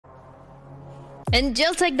And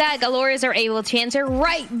just like that, GLRS are able to answer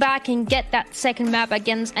right back and get that second map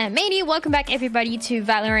against M80. Welcome back, everybody, to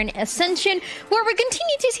VALORANT Ascension, where we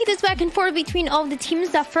continue to see this back and forth between all the teams.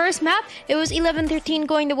 That first map, it was 11-13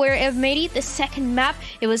 going the way of M80. The second map,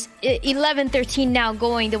 it was 11-13 now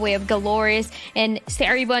going the way of GLRS and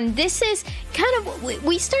Staribun. This is kind of,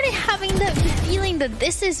 we started having the feeling that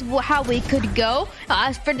this is how we could go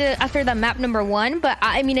after the map number 1. But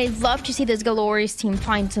I mean, I'd love to see this GLRS team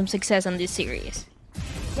find some success on this series.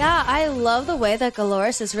 Yeah, I love the way that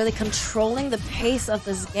GLRS is really controlling the pace of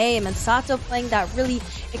this game, and Sato playing that really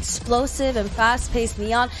explosive and fast-paced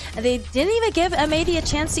Neon, and they didn't even give M80 a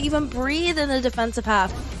chance to even breathe in the defensive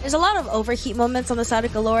half. There's a lot of overheat moments on the side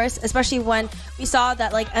of GLRS, especially when we saw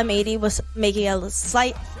that like M80 was making a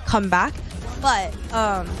slight comeback. But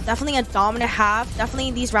definitely a dominant half.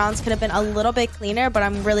 Definitely these rounds could have been a little bit cleaner, but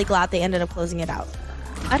I'm really glad they ended up closing it out.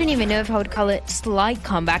 I don't even know if I would call it slight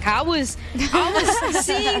comeback. I was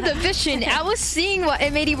seeing the vision. I was seeing what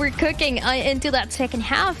M80 were cooking into that second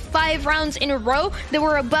half. 5 rounds in a row. They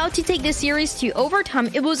were about to take the series to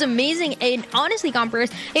overtime. It was amazing. And honestly,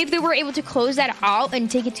 Gompers, if they were able to close that out and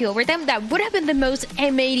take it to overtime, that would have been the most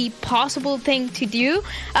M80 possible thing to do.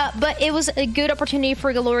 But it was a good opportunity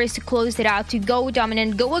for GLRS to close it out, to go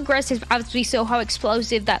dominant, go aggressive, as we saw how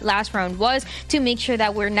explosive that last round was, to make sure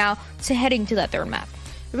that we're now heading to that third map.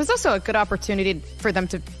 It was also a good opportunity for them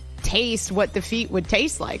to taste what defeat would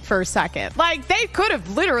taste like for a second. Like, they could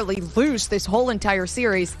have literally lost this whole entire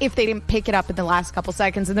series if they didn't pick it up in the last couple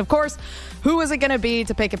seconds. And of course, who was it going to be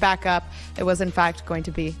to pick it back up? It was in fact going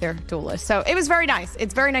to be their duelist. So it was very nice.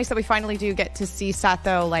 It's very nice that we finally do get to see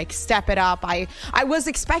Sato like step it up. I was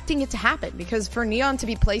expecting it to happen, because for Neon to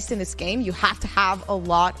be placed in this game, you have to have a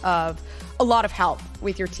lot of help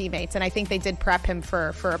with your teammates, and I think they did prep him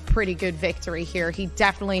for a pretty good victory here. He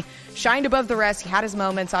definitely shined above the rest. He had his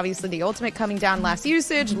moments, obviously the ultimate coming down last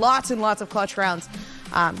usage, lots and lots of clutch rounds.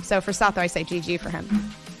 So for Sato, I say GG for him.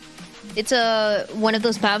 It's one of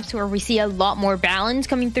those maps where we see a lot more balance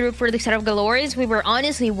coming through for the set of GLRS. We were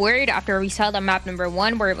honestly worried after we saw the map number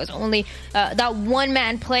 1, where it was only that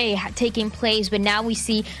one-man play taking place, but now we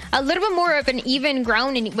see a little bit more of an even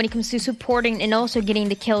ground when it comes to supporting and also getting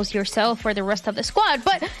the kills yourself for the rest of the squad.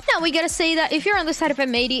 But now we gotta say that if you're on the side of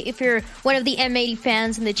M80, if you're one of the M80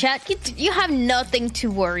 fans in the chat, you have nothing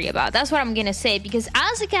to worry about. That's what I'm gonna say, because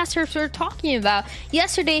as the casters were talking about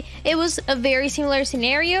yesterday, it was a very similar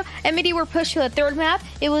scenario. M80 were pushed to the third map.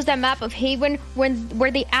 It was that map of Haven where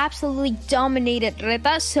they absolutely dominated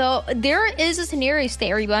Reta. So there is a scenario,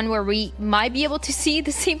 Staribun, where we might be able to see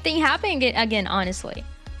the same thing happening again, honestly.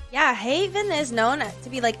 Yeah, Haven is known to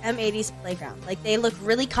be like M80's playground. Like, they look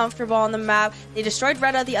really comfortable on the map. They destroyed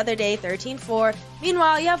Reta the other day, 13-4.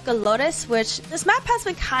 Meanwhile, you have GLRS, which this map has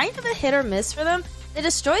been kind of a hit or miss for them. They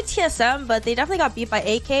destroyed TSM, but they definitely got beat by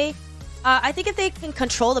AK. I think if they can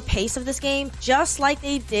control the pace of this game, just like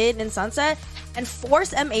they did in Sunset, and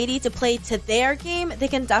force M80 to play to their game, they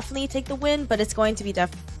can definitely take the win, but it's going to be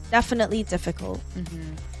definitely difficult.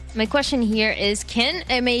 My question here is, can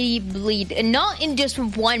M80 bleed? And not in just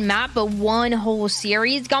one map, but one whole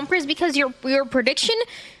series, Gompers, because your prediction,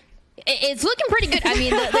 it's looking pretty good. I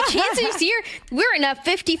mean, the chances here, we're in a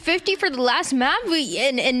 50-50 for the last map,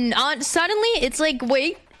 and suddenly it's like,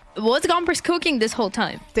 wait, what's Gompers cooking this whole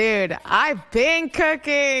time? Dude, I've been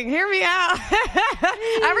cooking. Hear me out.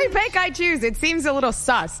 Every pick I choose, it seems a little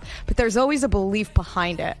sus, but there's always a belief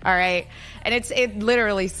behind it, all right? And it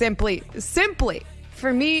literally simply,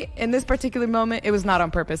 for me, in this particular moment, it was not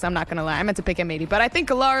on purpose. I'm not going to lie. I meant to pick M80, but I think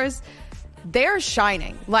GLRS, they're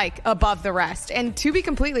shining, like, above the rest. And to be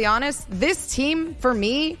completely honest, this team, for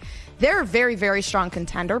me, they're a very, very strong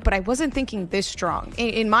contender, but I wasn't thinking this strong.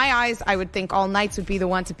 In my eyes, I would think All Knights would be the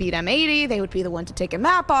one to beat M80. They would be the one to take a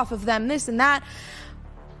map off of them, this and that.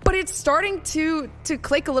 But it's starting to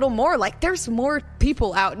click a little more. Like, there's more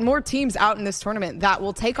people out, more teams out in this tournament that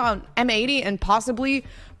will take on M80 and possibly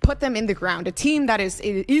put them in the ground. A team that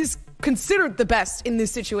is considered the best in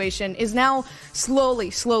this situation is now slowly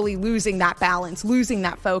losing that balance, losing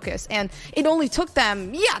that focus. And it only took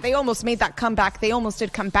them, yeah, they almost made that comeback. They almost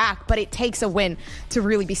did come back, but it takes a win to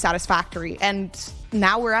really be satisfactory. And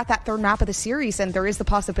now we're at that third map of the series, and there is the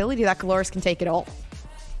possibility that GLRS can take it all.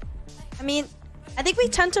 I mean, I think we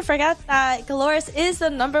tend to forget that GLRS is the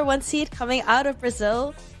 #1 seed coming out of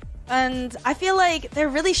Brazil. And I feel like they're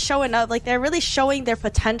really showing up. Like, they're really showing their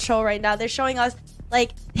potential right now. They're showing us,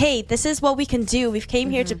 like, hey, this is what we can do. We've came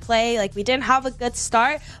here to play. Like, we didn't have a good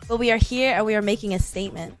start, but we are here and we are making a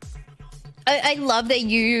statement. I love that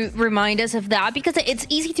you remind us of that, because it's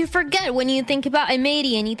easy to forget when you think about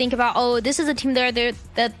M80 and you think about, oh, this is a team that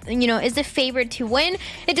you know, is the favorite to win.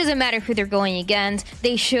 It doesn't matter who they're going against,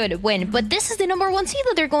 they should win. But this is the #1 seed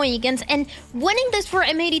that they're going against, and winning this for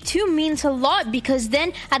M82 means a lot, because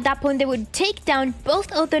then at that point they would take down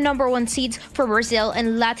both of the #1 seeds for Brazil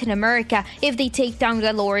and Latin America if they take down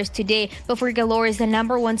GLRS today. But for GLRS, the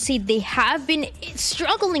 #1 seed, they have been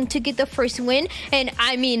struggling to get the first win, and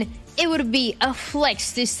I mean, it would be a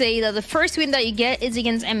flex to say that the first win that you get is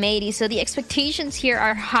against M80. So the expectations here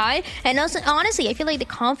are high. And also, honestly, I feel like the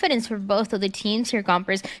confidence for both of the teams here,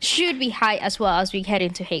 Gompers, should be high as well as we head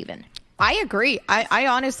into Haven. I agree. I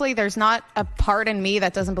honestly, there's not a part in me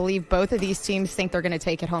that doesn't believe both of these teams think they're going to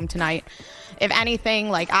take it home tonight. If anything,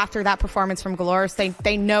 like after that performance from GLRS,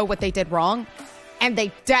 they know what they did wrong. And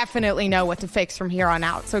they definitely know what to fix from here on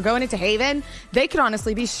out. So going into Haven, they could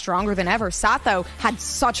honestly be stronger than ever. Sato had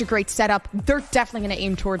such a great setup. They're definitely going to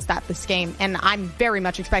aim towards that this game. And I'm very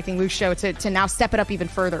much expecting Lucio to now step it up even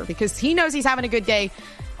further, because he knows he's having a good day.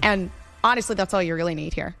 And honestly, that's all you really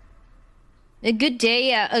need here. A good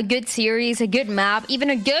day, a good series, a good map,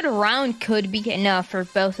 even a good round could be enough for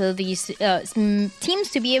both of these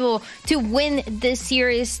teams to be able to win this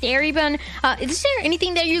series. Teriban, is there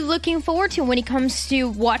anything that you're looking forward to when it comes to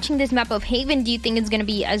watching this map of Haven? Do you think it's going to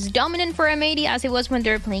be as dominant for M80 as it was when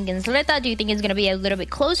they were playing against Leta? Do you think it's going to be a little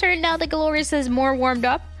bit closer now that GLRS is more warmed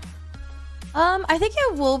up? I think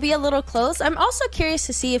it will be a little close. I'm also curious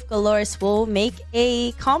to see if GLRS will make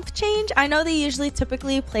a comp change. I know they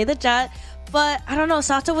typically play the Jet, but I don't know,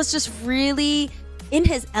 Sato was just really in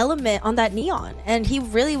his element on that Neon, and he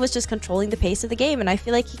really was just controlling the pace of the game, and I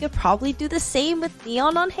feel like he could probably do the same with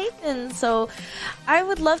Neon on Haven. So I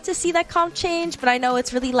would love to see that comp change, but I know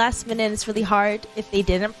it's really last minute and it's really hard if they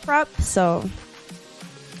didn't prep. So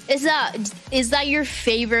is that your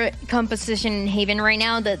favorite composition in Haven right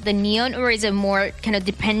now, the Neon, or is it more kind of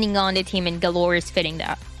depending on the team and GLRS fitting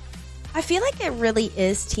that? I feel like it really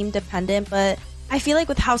is team dependent, but I feel like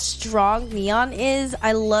with how strong Neon is,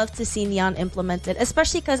 I love to see Neon implemented,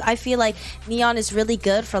 especially because I feel like Neon is really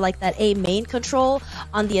good for like that A main control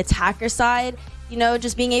on the attacker side. You know,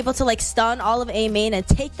 just being able to like stun all of A main and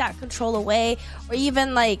take that control away, or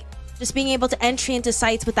even like just being able to entry into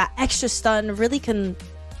sites with that extra stun really can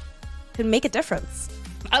make a difference.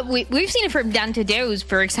 We've seen it from Dante Deus,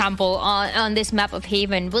 for example, on this map of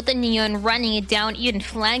Haven, with the Neon running it down, even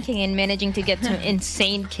flanking and managing to get some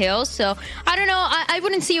insane kills. So I don't know, I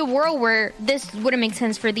wouldn't see a world where this wouldn't make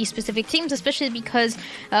sense for these specific teams, especially because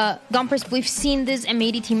Gompers, we've seen this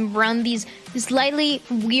M80 team run these slightly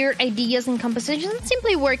weird ideas and compositions and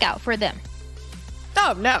simply work out for them.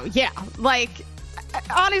 Oh no, yeah, like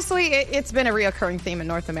honestly, it's been a reoccurring theme in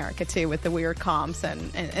North America too, with the weird comps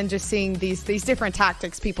and just seeing these different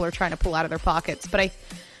tactics people are trying to pull out of their pockets. But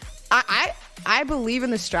I believe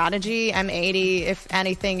in the strategy. M80, if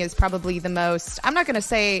anything, is probably the most, I'm not going to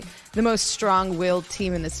say the most strong-willed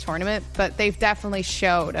team in this tournament, but they've definitely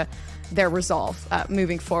showed their resolve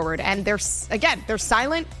moving forward. And they're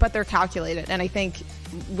silent, but they're calculated. And I think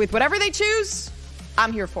with whatever they choose,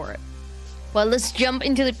 I'm here for it. Well, let's jump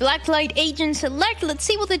into the Blacklight Agent Select. Let's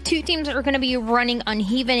see what the two teams are going to be running on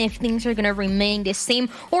Haven, if things are going to remain the same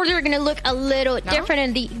or they're going to look a little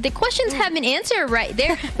different. And the questions have been answered right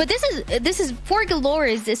there. But this is for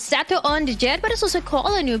GLRS. It's Sato on the Jet, but it's also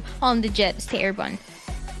Koalanoob on the Jet. Teriban.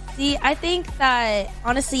 See, I think that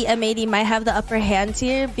honestly M80 might have the upper hand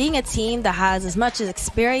here, being a team that has as much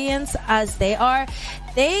experience as they are.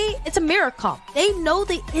 It's a mirror comp. They know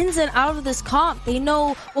the ins and outs of this comp. They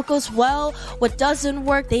know what goes well, what doesn't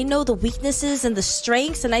work. They know the weaknesses and the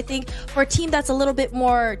strengths. And I think for a team that's a little bit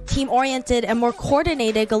more team-oriented and more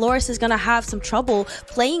coordinated, GLRS is going to have some trouble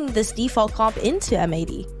playing this default comp into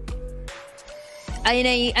M80.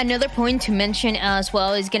 Another point to mention as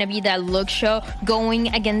well is going to be that look show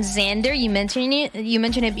going against Xander. You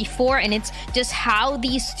mentioned it before, and it's just how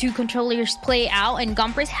these two controllers play out, and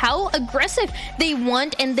Gompers, how aggressive they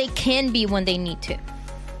want and they can be when they need to.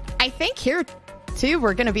 I think here too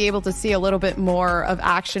we're going to be able to see a little bit more of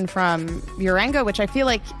action from Urengo, which I feel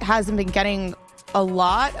like hasn't been getting a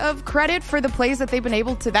lot of credit for the plays that they've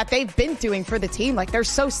been doing for the team. Like, they're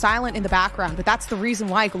so silent in the background, but that's the reason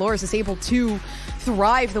why GLRS is able to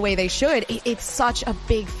thrive the way they should. It's such a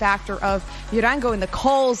big factor of Urengo and the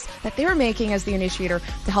calls that they're making as the initiator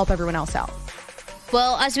to help everyone else out.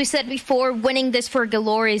 Well, as we said before, winning this for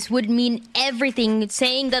GLRS would mean everything.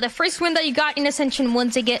 Saying that the first win that you got in Ascension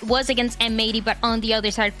was against M80, but on the other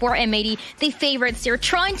side, for M80, the favorites, they're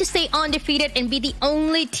trying to stay undefeated and be the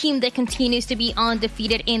only team that continues to be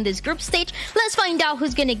undefeated in this group stage. Let's find out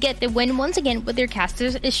who's going to get the win once again with their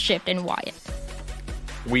casters is Shift and Wyatt.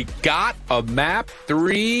 We got a map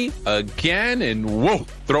 3 again, and whoa,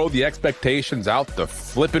 throw the expectations out the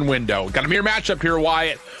flipping window. Got a mirror matchup here,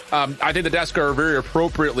 Wyatt. I think the desk are very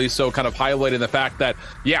appropriately so kind of highlighting the fact that,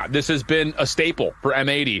 yeah, this has been a staple for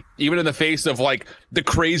M80. Even in the face of, like, the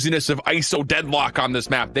craziness of ISO deadlock on this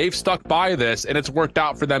map, they've stuck by this, and it's worked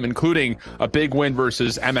out for them, including a big win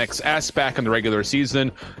versus MXS back in the regular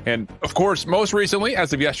season. And, of course, most recently,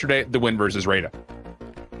 as of yesterday, the win versus Rada.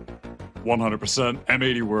 100%.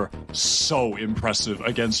 M80 were so impressive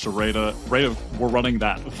against Rada. Rada were running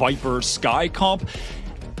that Viper Sky comp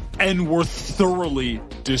and were thoroughly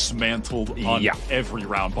dismantled on every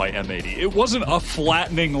round by M80. It wasn't a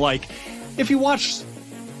flattening, like, if you watched,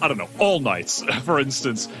 I don't know, All Nights, for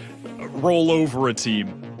instance, roll over a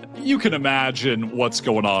team, you can imagine what's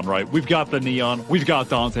going on, right? We've got the Neon, we've got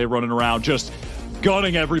Dante running around, just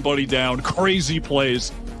gunning everybody down, crazy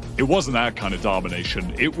plays. It wasn't that kind of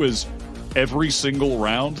domination. It was every single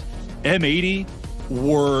round. M80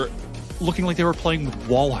 were looking like they were playing with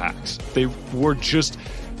wall hacks. They were just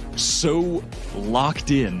so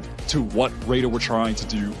locked in to what Rada were trying to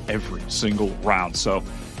do every single round. So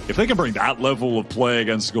if they can bring that level of play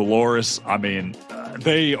against GLRS, I mean,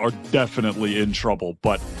 they are definitely in trouble.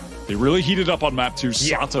 But they really heated up on map 2.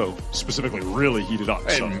 Sato specifically really heated up.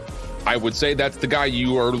 So I would say that's the guy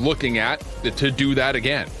you are looking at to do that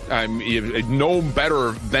again. No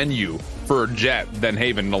better venue for Jet than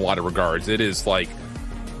Haven in a lot of regards. It is like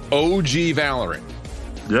OG Valorant.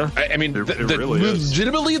 Yeah, I mean, it really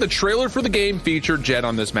legitimately, the trailer for the game featured Jet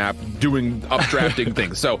on this map doing updrafting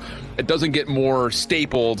things. So it doesn't get more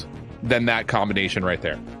stapled than that combination right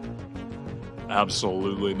there.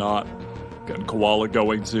 Absolutely not. And Koala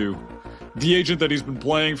going to the agent that he's been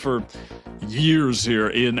playing for years here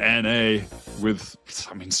in NA with,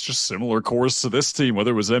 I mean, it's just similar course to this team,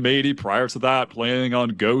 whether it was M80 prior to that, playing on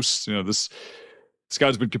Ghost. You know, this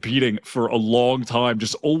guy's been competing for a long time,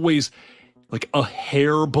 just always like a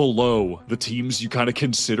hair below the teams you kind of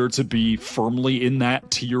consider to be firmly in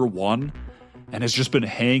that tier 1, and has just been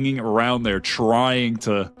hanging around there trying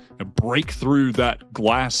to break through that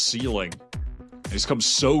glass ceiling. And he's come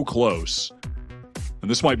so close.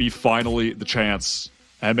 And this might be finally the chance.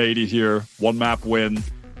 M80 here, 1 map win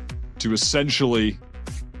to essentially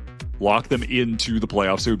lock them into the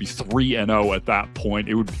playoffs. It would be 3-0 at that point.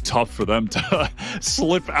 It would be tough for them to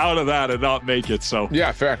slip out of that and not make it. So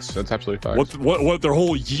yeah, facts. That's absolutely facts. What their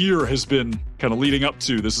whole year has been kind of leading up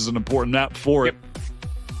to. This is an important map for it.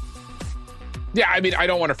 Yeah, I mean, I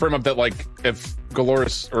don't want to frame up that, like, if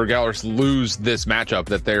GLRS lose this matchup,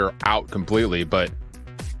 that they're out completely, but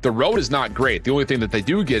the road is not great. The only thing that they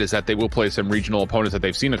do get is that they will play some regional opponents that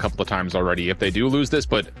they've seen a couple of times already if they do lose this,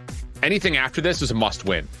 but anything after this is a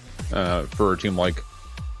must-win for a team like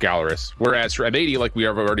GLRS. Whereas for M80, like we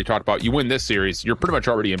have already talked about, you win this series, you're pretty much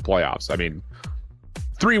already in playoffs. I mean,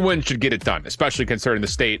 3 wins should get it done, especially considering the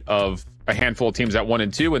state of a handful of teams at 1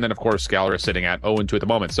 and 2, and then of course GLRS sitting at 0 and 2 at the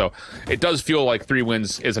moment. So it does feel like 3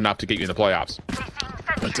 wins is enough to get you in the playoffs.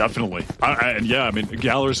 Definitely. And yeah, I mean,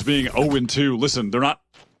 GLRS being 0 and 2, listen, they're not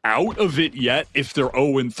out of it yet if they're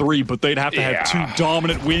 0 and 3, but they'd have to have 2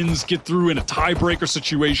 dominant wins, get through in a tiebreaker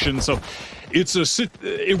situation. So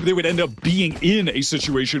they would end up being in a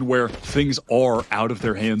situation where things are out of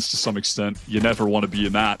their hands to some extent. You never want to be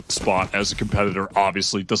in that spot as a competitor.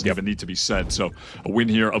 Obviously, it doesn't even need to be said. So a win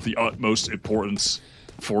here of the utmost importance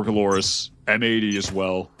for GLRS. M80 as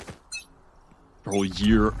well. Their whole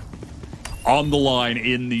year on the line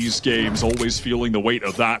in these games, always feeling the weight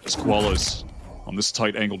of that as Koala's on this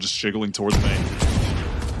tight angle, just jiggling towards main.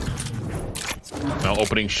 Now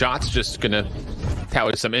opening shots, just gonna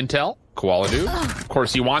tally some intel. Koala do. Of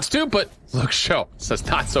course he wants to, but look, show says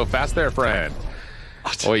not so fast there, friend.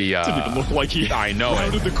 Oh yeah. Didn't even look like he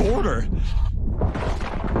rounded the corner.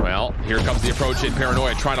 Well, here comes the approach in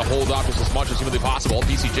Paranoia, trying to hold off just as much as humanly possible.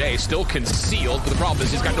 BCJ still concealed, but the problem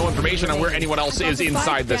is he's got no information on where anyone else is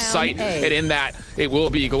inside the site. And in that, it will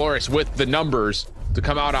be GLRS with the numbers to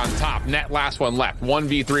come out on top. Net last one left.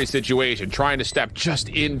 1v3 situation, trying to step just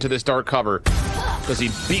into this dark cover. Does he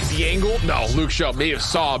beat the angle? No, Luke Shaw may have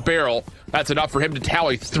saw a barrel. That's enough for him to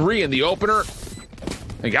tally 3 in the opener.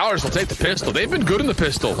 And GLRS will take the pistol. They've been good in the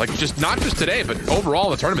pistol. Like, not just today, but overall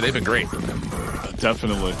in the tournament, they've been great.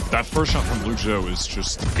 definitely. That first shot from Lujo is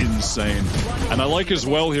just insane. And I like as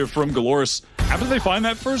well here from GLRS, after they find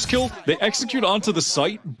that first kill, they execute onto the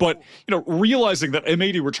site, but, you know, realizing that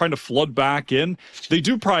M80 were trying to flood back in, they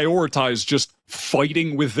do prioritize just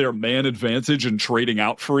fighting with their man advantage and trading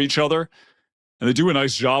out for each other. And they do a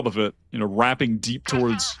nice job of it, you know, wrapping deep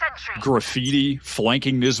towards Graffiti,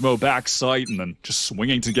 flanking Nismo back site, and then just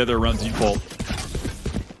swinging together around default.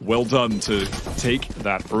 Well done to take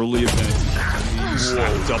that early advantage.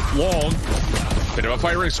 Stacked up long. Bit of a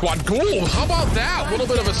firing squad goal. How about that? A little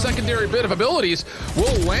bit of a secondary bit of abilities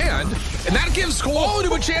will land. And that gives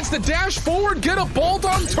Koala a chance to dash forward, get a bolt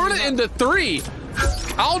on, turn it into 3.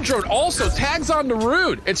 Aldrone also tags on to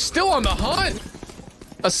Rude. It's still on the hunt.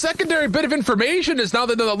 A secondary bit of information is now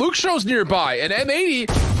that the Luke show's nearby. And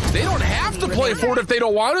M80, they don't have to play for it if they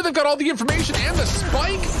don't want to. They've got all the information and the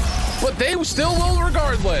spike, but they still will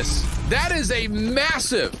regardless. That is a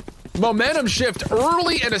massive momentum shift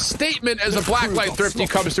early and a statement as a Blacklight Thrifty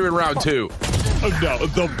comes through in round 2. No,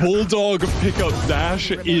 the Bulldog pickup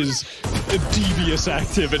dash is a devious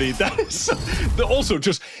activity. That is also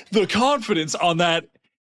just the confidence on that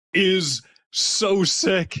is so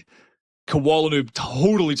sick. Koala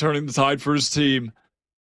totally turning the tide for his team.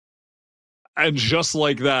 And just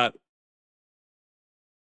like that,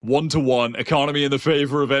 1-1, economy in the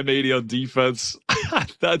favor of M80 on defense.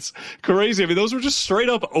 That's crazy. I mean, those were just straight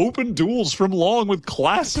up open duels from long with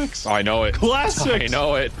classics. I know it. Classics. I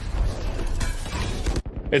know it.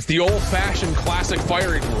 It's the old-fashioned classic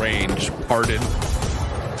firing range, pardon.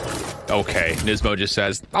 Okay, Nismo just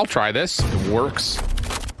says, I'll try this. It works.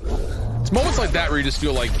 It's moments like that where you just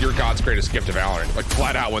feel like you're God's greatest gift to Valorant. Like,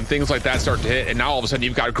 flat out, when things like that start to hit, and now all of a sudden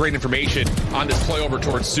you've got great information on this play over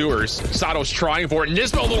towards Sewers. Sato's trying for it.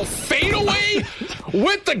 Nismo, a little fadeaway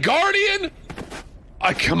with the Guardian.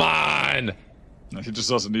 Come on. He just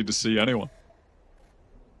doesn't need to see anyone.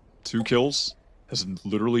 2 kills. Has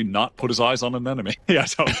literally not put his eyes on an enemy. Yeah,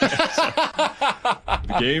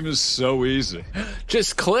 the game is so easy.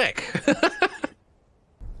 Just click.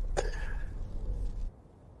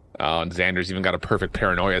 Oh, and Xander's even got a perfect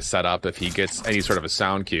paranoia set up if he gets any sort of a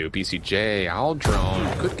sound cue. BCJ,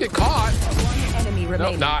 Aldrone could get caught.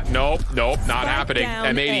 Nope, not happening.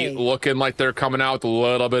 M80 looking like they're coming out with a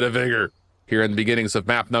little bit of vigor here in the beginnings of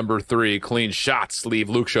map number 3. Clean shots leave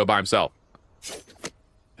Luke Show by himself.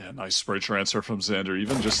 Yeah, nice spray transfer from Xander,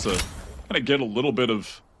 even just to kind of get a little bit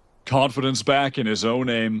of confidence back in his own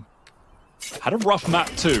aim. Had a rough map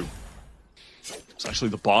too. It's actually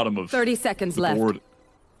the bottom of 30 seconds the board left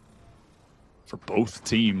for both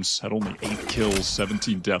teams. Had only 8 kills,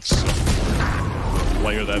 17 deaths. A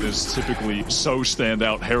player that is typically so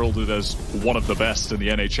standout, heralded as one of the best in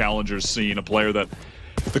the NA Challengers scene. A player that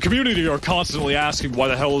the community are constantly asking, why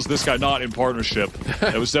the hell is this guy not in partnership?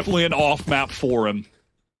 It was definitely an off map for him.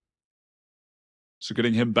 So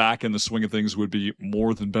getting him back in the swing of things would be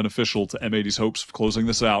more than beneficial to M80's hopes of closing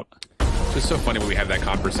this out. It's just so funny when we have that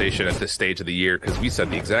conversation at this stage of the year, because we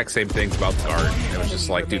said the exact same things about the guard. It was just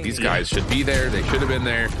like, dude, these guys should be there. They should have been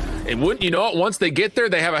there. And wouldn't you know it, once they get there,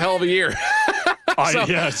 they have a hell of a year.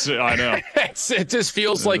 Yes, I know. It just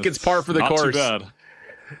feels like it's par for the course. Not too bad.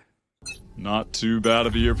 Not too bad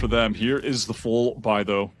of a year for them. Here is the full buy,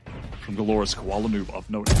 though, from GLRS. Koala Noob of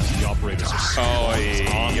note as the operators are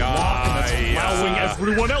allowing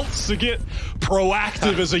everyone else to get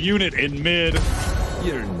proactive as a unit in mid.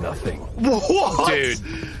 You're nothing. What? Dude,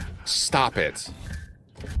 stop it.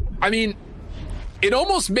 I mean, it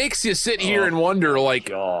almost makes you sit here and wonder, like,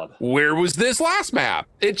 God, where was this last map?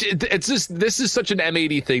 It's just, this is such an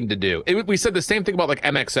M80 thing to do. We said the same thing about, like,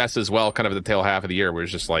 MXS as well, kind of at the tail half of the year, where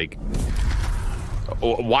it's just like,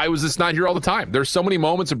 why was this not here all the time? There's so many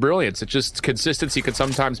moments of brilliance. It's just consistency could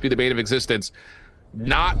sometimes be the bane of existence.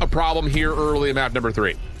 Not a problem here early in map number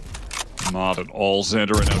 3. Not at all.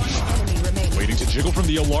 Xander and waiting to jiggle from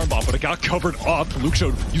the alarm bot, but it got covered up. Luke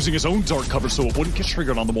showed using his own dart cover so it wouldn't get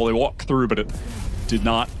triggered on them while they walked through, but it did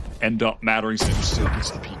not end up mattering. Xander still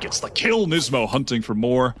gets the peek, gets the kill. Nismo hunting for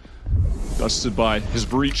more. Dusted by his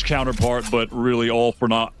breach counterpart, but really all for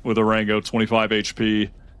naught with Arango. 25 HP.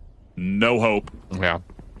 No hope. Yeah.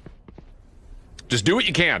 Just do what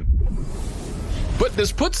you can. But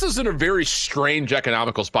this puts us in a very strange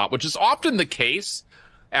economical spot, which is often the case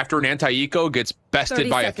after an anti-eco gets bested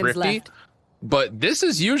by a thrifty. Left. But this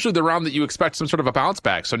is usually the round that you expect some sort of a bounce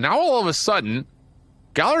back. So now all of a sudden,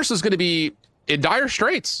 GLRS is going to be in dire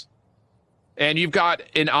straits. And you've got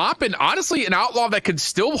an op and honestly an outlaw that could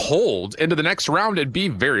still hold into the next round and be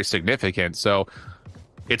very significant. So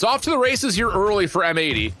it's off to the races here early for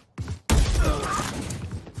M80.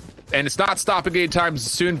 And it's not stopping anytime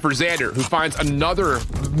soon for Xander, who finds another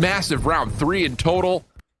massive round, 3 in total.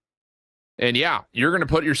 And yeah, you're going to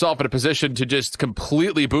put yourself in a position to just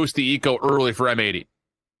completely boost the eco early for M80.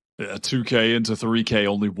 Yeah, 2K into 3K,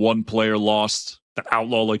 only one player lost. The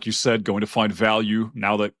Outlaw, like you said, going to find value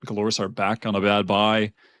now that GLRS are back on a bad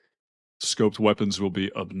buy. Scoped weapons will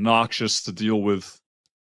be obnoxious to deal with.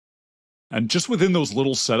 And just within those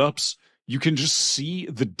little setups, you can just see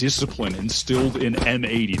the discipline instilled in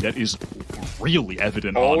M80 that is really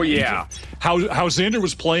evident. Oh, yeah. How Xander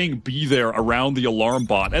was playing B there around the alarm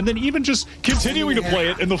bot, and then even just continuing to play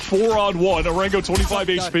it in the 4-on-1, Arango 25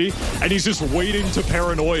 HP, and he's just waiting to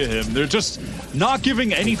paranoia him. They're just not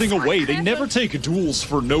giving anything away. They never take duels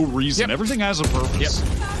for no reason. Yep. Everything has a purpose.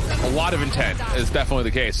 Yep. A lot of intent is definitely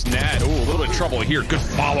the case. Ned, ooh, a little bit of trouble here. Good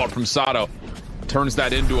follow-up from Sato. Turns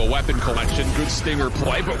that into a weapon collection. Good stinger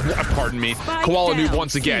play, but pardon me. Koala Noob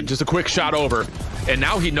once again, just a quick shot over. And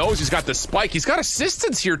now he knows he's got the spike. He's got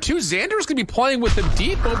assistance here too. Xander's gonna be playing with him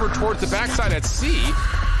deep over towards the backside at C.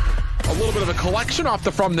 A little bit of a collection off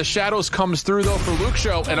the from the shadows comes through though for Luke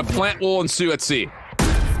Show, and a plant will ensue at C.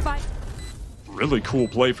 Really cool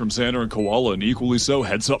play from Xander and Koala, and equally so,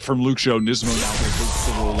 heads up from Luke Show. Nismo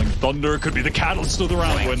now the rolling thunder. Could be the catalyst of the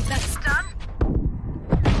round win.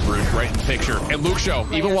 Right in the picture. And Luke Show,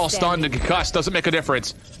 even while stunned and concussed, doesn't make a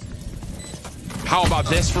difference. How about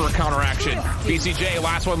this for a counteraction? VCJ,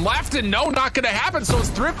 last one left, and no, not going to happen. So it's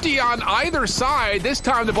Thrifty on either side. This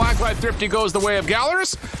time the Black Light Thrifty goes the way of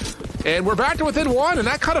GLRS. And we're back to within 1, and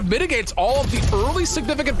that kind of mitigates all of the early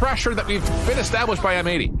significant pressure that we've been established by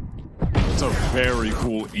M80. It's a very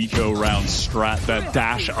cool eco round strat. That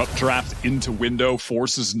dash updraft into window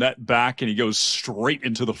forces Net back, and he goes straight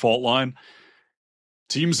into the fault line.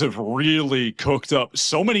 Teams have really cooked up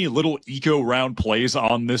so many little eco round plays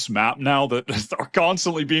on this map now that are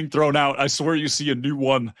constantly being thrown out. I swear you see a new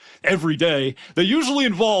one every day. They usually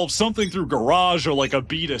involve something through Garage or like a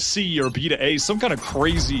B to C or B to A, some kind of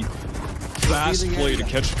crazy fast play to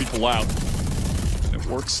catch people out. It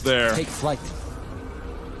works there. Take flight.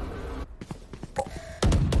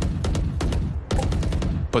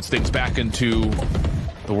 Puts things back into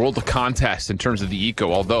the world of contest in terms of the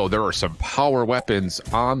eco, although there are some power weapons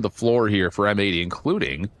on the floor here for M80,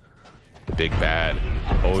 including the big bad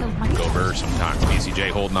Gober sometimes.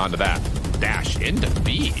 BCJ holding on to that. Dash into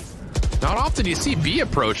B. Not often you see B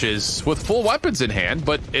approaches with full weapons in hand,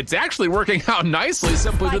 but it's actually working out nicely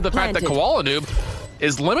simply due to the fact that Koala Noob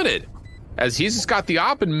is limited, as he's just got the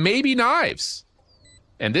op and maybe knives.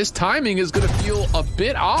 And this timing is going to feel a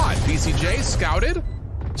bit odd. BCJ scouted,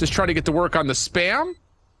 just trying to get to work on the spam.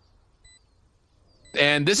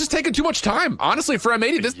 And this is taking too much time. Honestly, for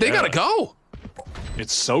M80, they gotta go.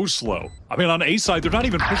 It's so slow. I mean, on A side, they're not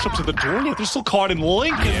even pushed up to the door yet. They're still caught in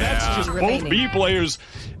Link, and that's just both B players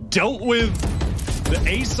dealt with. The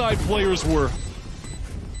A side players were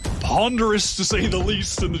ponderous, to say the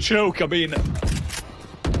least, in the choke. I mean,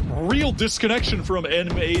 real disconnection from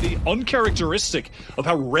M80, uncharacteristic of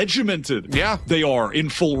how regimented they are in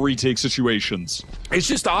full retake situations. It's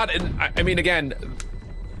just odd, and I mean, again,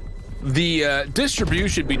 the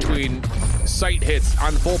distribution between site hits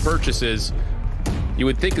on full purchases, you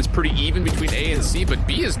would think is pretty even between A and C, but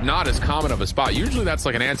B is not as common of a spot. Usually that's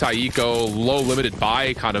like an anti-eco, low limited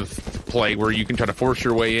buy kind of play where you can try to force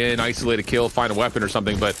your way in, isolate a kill, find a weapon or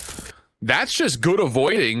something, but that's just good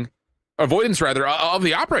avoidance of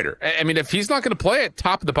the operator. I mean, if he's not going to play at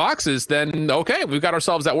top of the boxes, then okay, we've got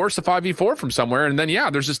ourselves at worst a 5v4 from somewhere, and then yeah,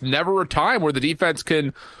 there's just never a time where the defense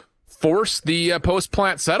can force the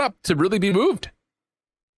post-plant setup to really be moved.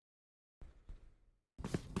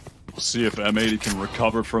 We'll see if M80 can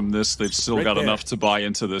recover from this. They've still got enough to buy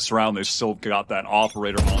into this round. They've still got that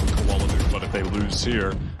operator on Koala Noob, but if they lose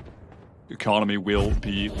here, the economy will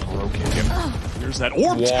be broken. Here's that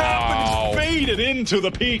orb tap, and it's faded into the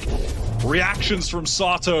peak. Reactions from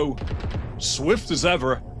Sato, swift as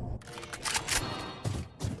ever.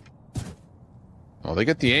 Well, they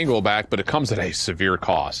get the angle back, but it comes at a severe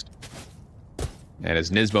cost. And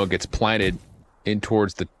as Nismo gets planted in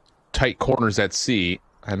towards the tight corners at C,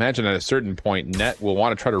 I imagine at a certain point, Net will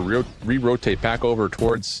want to try to re-rotate back over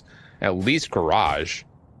towards at least Garage.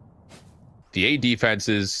 The A defense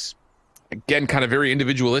is, again, kind of very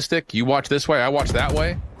individualistic. You watch this way, I watch that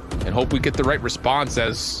way, and hope we get the right response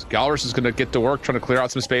as GLRS is going to get to work trying to clear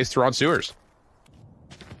out some space through on sewers.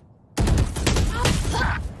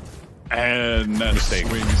 And then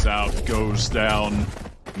swings out, goes down,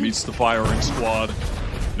 meets the firing squad.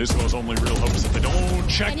 Nismo's only real hope is that they don't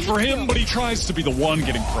check for him, but he tries to be the one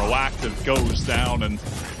getting proactive, goes down, and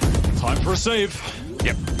time for a save.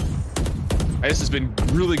 Yep. This has been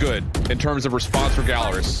really good in terms of response for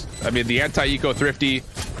GLRS. I mean, the anti-eco thrifty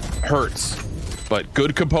hurts, but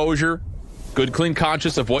good composure, good clean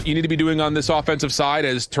conscious of what you need to be doing on this offensive side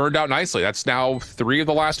has turned out nicely. That's now 3 of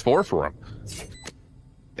the last 4 for him.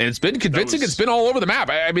 And it's been convincing. It's been all over the map.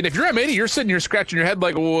 I mean, if you're M80, you're sitting here scratching your head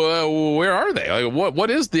like, where are they? Like, what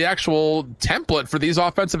is the actual template for these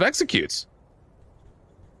offensive executes?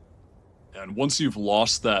 And once you've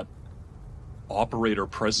lost that operator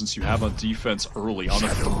presence you have on defense early on a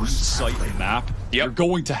 3-site map, you're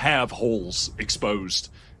going to have holes exposed.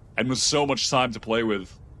 And with so much time to play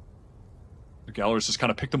with, the GLRS just kind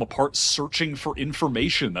of picked them apart, searching for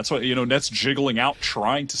information. That's why, you know, Net's jiggling out,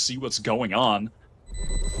 trying to see what's going on.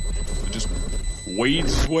 It just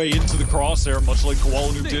wades his way into the crosshair, much like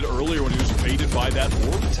Kowalinu did earlier when he was baited by that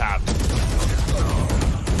orb tap.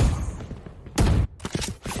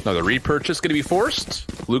 Another repurchase going to be forced.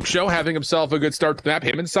 Luke Show having himself a good start to the map.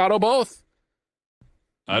 Him and Sato both.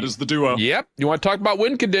 That is the duo. Yep. You want to talk about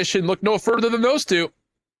win condition? Look no further than those two.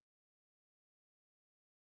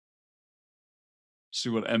 See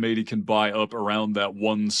what M80 can buy up around that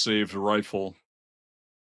one saved rifle.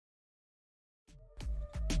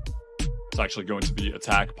 It's actually going to be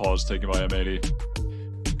attack pause taken by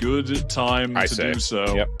M80. Good time to do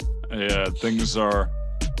so. Yep. Yeah, things are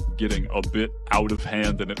getting a bit out of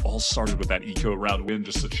hand, and it all started with that eco round win,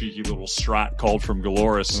 just a cheeky little strat called from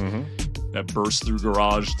GLRS that burst through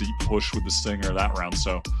garage, deep push with the Stinger that round.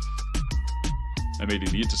 So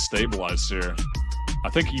M80 need to stabilize here. I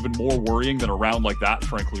think even more worrying than a round like that,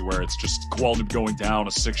 frankly, where it's just Kowalinu going down, a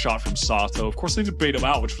 6-shot from Sato. Of course, they did bait him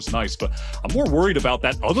out, which was nice, but I'm more worried about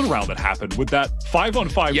that other round that happened with that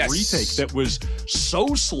 5-on-5 retake that was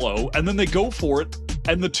so slow, and then they go for it,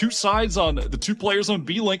 and the two sides on, the 2 players on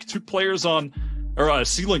B-Link, 2 players on, or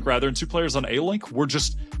C-Link rather, and 2 players on A-Link were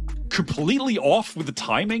just completely off with the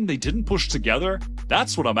timing. They didn't push together.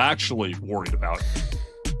 That's what I'm actually worried about.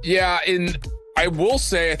 Yeah, I will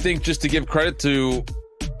say, I think, just to give credit to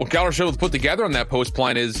what GLRS was put together on that post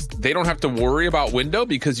plan, is they don't have to worry about window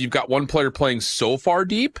because you've got one player playing so far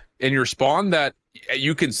deep in your spawn that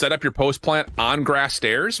you can set up your post plant on grass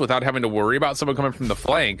stairs without having to worry about someone coming from the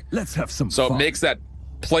flank. Let's have some fun. It makes that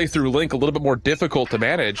playthrough link a little bit more difficult to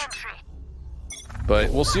manage.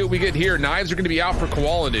 But we'll see what we get here. Knives are going to be out for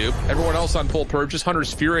Kowalinu. Everyone else on full purchase.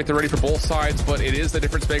 Hunter's Fury at the ready for both sides, but it is the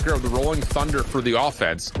difference maker of the Rolling Thunder for the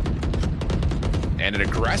offense. And an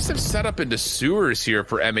aggressive setup into sewers here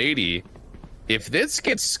for M80. If this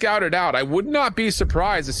gets scouted out, I would not be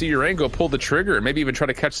surprised to see Urango pull the trigger and maybe even try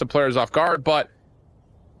to catch some players off guard, but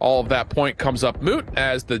all of that point comes up moot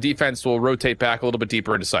as the defense will rotate back a little bit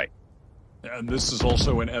deeper into sight. And this is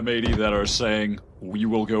also an M80 that are saying we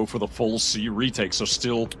will go for the full C retake, so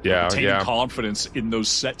still retain confidence in those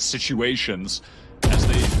set situations as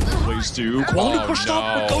they always do. Kowalinu pushed up,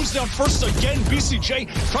 but goes down first again. BCJ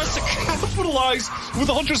tries to capitalize with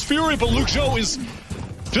the Hunter's Fury, but Luke Zhou is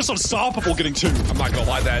just unstoppable getting 2. I'm not gonna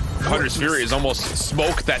lie, that Hunter's Fury is almost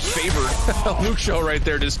smoke that favored Luke Zhou right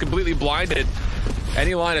there, just completely blinded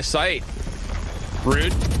any line of sight.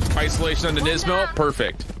 Rude isolation onto Nismo,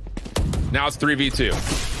 perfect. Now it's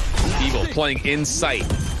 3v2. Evil playing in sight.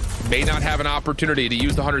 May not have an opportunity to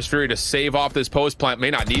use the Hunter's Fury to save off this post plant.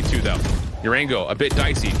 May not need to, though. Urango, a bit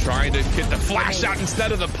dicey, trying to get the flash shot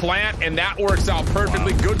instead of the plant, and that works out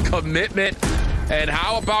perfectly. Good commitment. And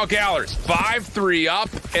how about GLRS? 5-3 up,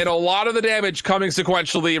 and a lot of the damage coming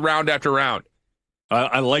sequentially round after round.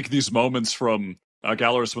 I like these moments from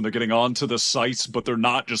GLRS when they're getting onto the sites, but they're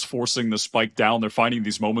not just forcing the spike down. They're finding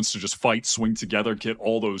these moments to just fight, swing together, get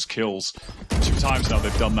all those kills. 2 times now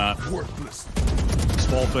they've done that.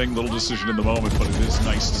 Small thing, little decision in the moment, but it is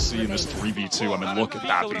nice to see in this 3v2. I mean, look at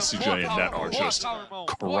that. BCJ and Net are just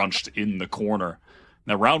crunched in the corner.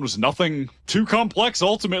 That round was nothing too complex,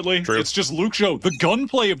 ultimately. True. It's just Luke Zhou. The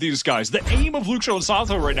gunplay of these guys, the aim of Luke Zhou and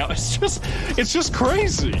Sato right now, it's just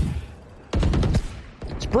crazy.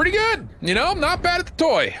 It's pretty good. You know, not bad at the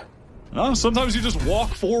toy. Sometimes you just walk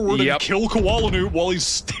forward and kill Kowalinu while he's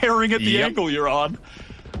staring at the angle you're on.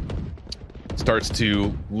 Starts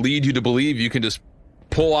to lead you to believe you can just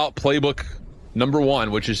pull out playbook number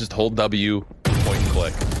 1, which is just hold W, point and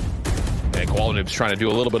click. And Kowalinu's trying to do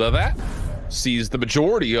a little bit of that. Sees the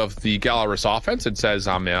majority of the GLRS offense and says,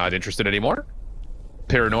 I'm not interested anymore.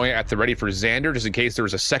 Paranoia at the ready for Xander, just in case there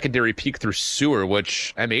was a secondary peek through sewer,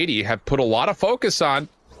 which M80 have put a lot of focus on.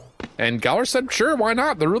 And GLRS said, sure, why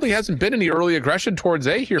not? There really hasn't been any early aggression towards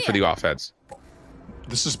A here for the offense.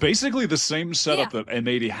 This is basically the same setup that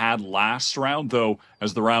M80 had last round, though,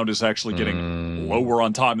 as the round is actually getting lower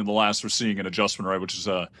on time than the last. We're seeing an adjustment, right, which is,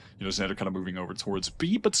 Xander kind of moving over towards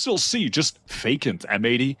B, but still C, just vacant.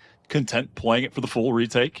 M80 content playing it for the full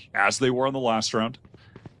retake, as they were in the last round.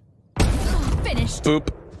 Finished. Boop.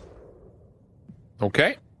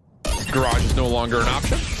 Okay. Garage is no longer an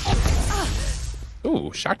option.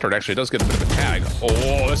 Ooh, Shock Dart actually does get a bit of a tag.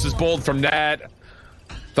 Oh, this is bold from Ned.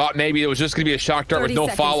 Thought maybe it was just going to be a Shock Dart with no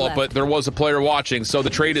follow-up, but there was a player watching, so the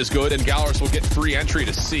trade is good, and GLRS will get free entry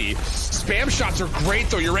to C. Spam shots are great,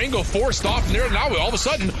 though. Urango forced off, and there now all of a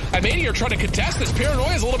sudden, M80 are trying to contest this.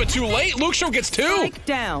 Paranoia is a little bit too late. Luke Show gets 2. Spike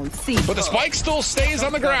down, C. But the spike still stays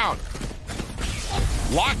on the ground.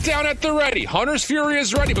 Lockdown at the ready. Hunter's Fury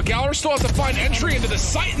is ready, but GLRS still has to find entry into the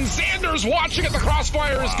site, and Xander's watching it. The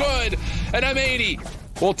crossfire is good, and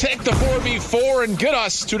M80 will take the 4v4 and get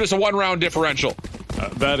us to just a 1-round differential.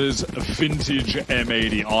 That is vintage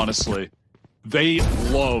M80, honestly. They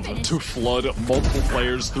love to flood multiple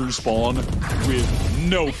players through spawn with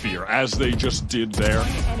no fear, as they just did there.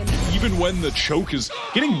 Even when the choke is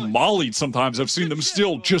getting mollied sometimes, I've seen them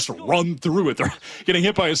still just run through it. They're getting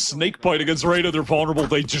hit by a snake bite against Reyna. They're vulnerable.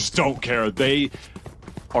 They just don't care. They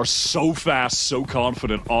are so fast, so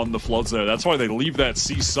confident on the floods there. That's why they leave that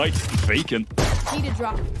C site vacant. Need a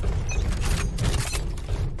drop.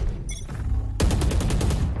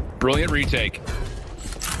 Brilliant retake.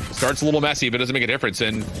 Starts a little messy, but doesn't make a difference.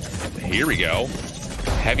 And here we go.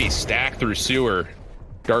 Heavy stack through sewer.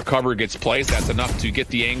 Dark cover gets placed. That's enough to get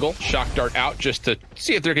the angle. Shock Dart out just to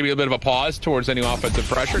see if there can be a bit of a pause towards any offensive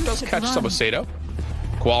pressure. It does catch some of Sato.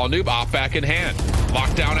 Koala Noob off back in hand.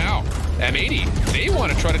 Lockdown out. M80, they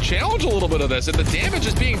want to try to challenge a little bit of this, and the damage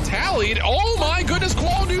is being tallied. Oh my goodness,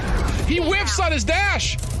 Koala Noob, he whiffs on his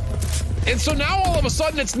dash. And so now all of a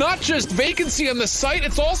sudden, it's not just vacancy on the site,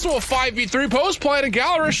 it's also a 5v3 post play, and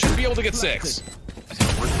GLRS should be able to get 6.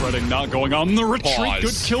 Regretting not going on the retreat. Pause.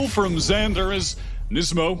 Good kill from Xander as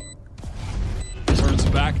Nismo turns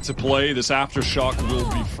back to play. This aftershock will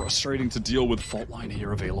be frustrating to deal with. Fault line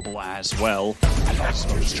here available as well.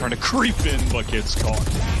 Nismo just trying to creep in, but gets caught.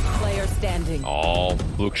 Player standing. Oh,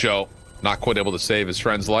 Luke Show not quite able to save his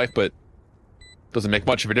friend's life, but doesn't make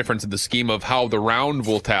much of a difference in the scheme of how the round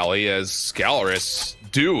will tally, as GLRS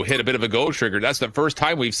do hit a bit of a go trigger. That's the first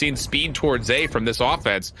time we've seen speed towards A from this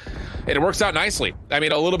offense, and it works out nicely. I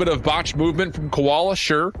mean, a little bit of botched movement from Koala,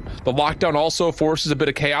 sure. The lockdown also forces a bit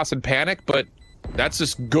of chaos and panic, but that's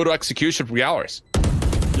just good execution from GLRS.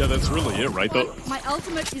 Yeah, that's really it, right? My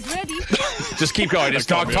ultimate is ready. Just keep going. Just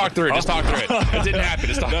talk through it. Just talk through it. It didn't happen.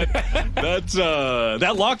 Just talk.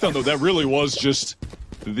 That lockdown, though, that really was just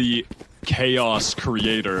the chaos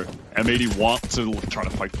creator. M80 want to try to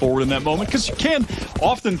fight forward in that moment, because you can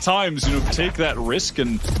oftentimes, take that risk,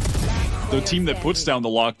 and the team that puts down the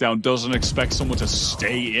lockdown doesn't expect someone to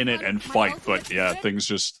stay in it and fight. But yeah, things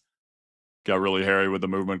just got really hairy with the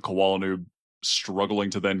movement. Koala Noob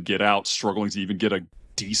struggling to then get out, struggling to even get a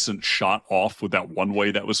decent shot off with that one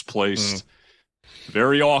way that was placed.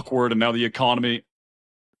 Very awkward, and now the economy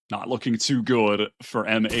not looking too good for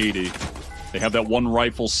M80. They have that one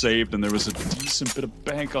rifle saved, and there was a decent bit of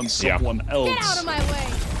bank on someone else. Get out of my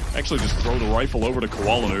way. Actually, just throw the rifle over to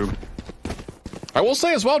Koala Noob. I will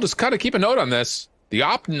say as well, just kind of keep a note on this. The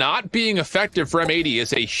op not being effective for M80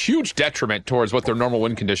 is a huge detriment towards what their normal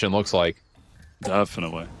win condition looks like.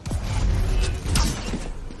 Definitely.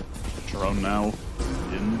 Drone now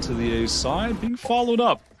into the A side, being followed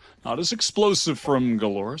up. Not as explosive from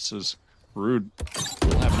GLRS as Rude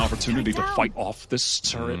will have an opportunity to fight off this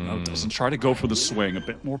turret. No, doesn't try to go for the swing. A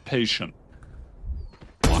bit more patient.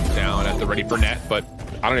 Locked down at the ready for net, but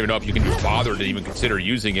I don't even know if you can be bothered to even consider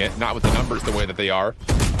using it. Not with the numbers the way that they are.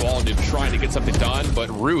 Dude trying to get something done, but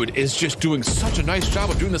Rude is just doing such a nice job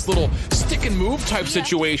of doing this little stick and move type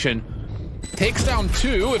situation. Takes down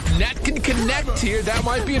 2. If net can connect here, that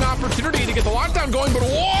might be an opportunity to get the lockdown going, but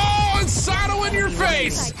whoa, and Sato in your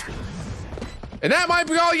face. And that might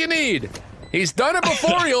be all you need. He's done it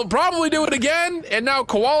before, he'll probably do it again, and now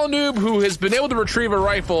Koala Noob, who has been able to retrieve a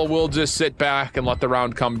rifle, will just sit back and let the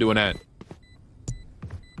round come to an end.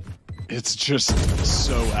 It's just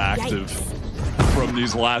so active from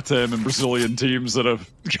these Latin and Brazilian teams that have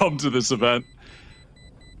come to this event.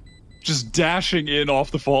 Just dashing in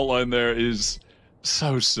off the fault line there is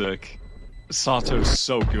so sick. Sato's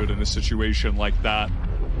so good in a situation like that.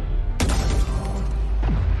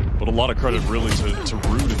 But a lot of credit really to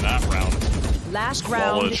Rude in that round. Last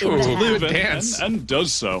round to live dance. And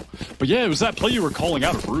does so. But yeah, it was that play you were calling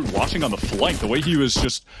out of Rude, watching on the flank, the way he was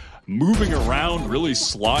just moving around, really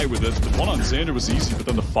sly with it. The one on Xander was easy, but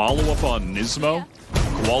then the follow-up on Nismo,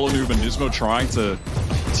 Koala Noob and Nismo trying to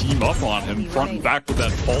team up on him, front and back with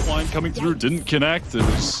that fault line coming through, didn't connect. It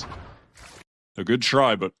was a good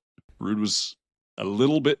try, but Rude was a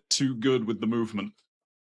little bit too good with the movement.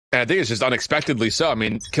 And I think it's just unexpectedly so. I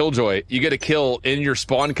mean, Killjoy, you get a kill in your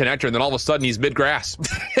spawn connector, and then all of a sudden he's mid-grass.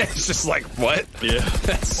 It's just like, what? Yeah.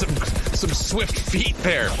 That's some swift feet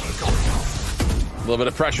there. A little bit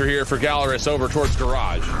of pressure here for GLRS over towards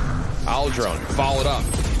Garage. Aldrone followed up.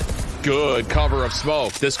 Good cover of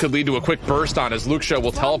smoke. This could lead to a quick burst on as Luxio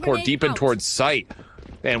will teleport deep in towards site.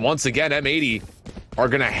 And once again, M80 are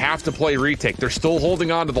going to have to play retake. They're still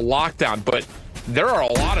holding on to the lockdown, but there are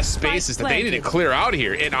a lot of spaces that they need to clear out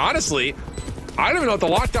here. And honestly, I don't even know if the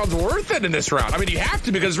lockdown's worth it in this round. I mean, you have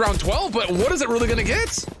to because it's round 12, but what is it really going to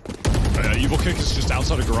get? Evil Kick is just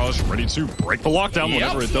outside of Garage, ready to break the lockdown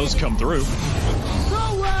whenever it does come through.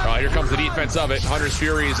 Here comes the defense of it. Hunter's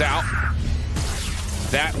Fury is out.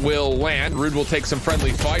 That will land. Rude will take some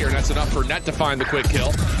friendly fire, and that's enough for Net to find the quick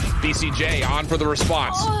kill. BCJ on for the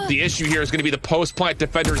response. The issue here is going to be the post-plant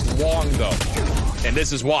defenders long, though. And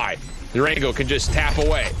this is why. Durango can just tap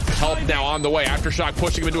away. Help now on the way. Aftershock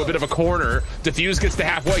pushing him into a bit of a corner. Diffuse gets to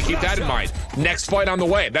halfway. Keep that in mind. Next fight on the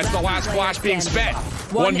way. That's the last flash being spent.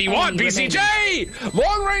 1v1. BCJ!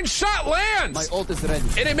 Long-range shot lands! My ult is ready.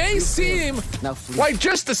 And it may seem like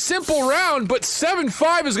just a simple round, but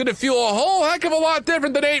 7-5 is going to feel a whole heck of a lot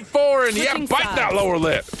different than 8-4. And yeah, bite that lower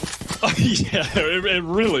lip. Yeah, it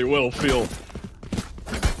really will feel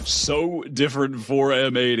so different for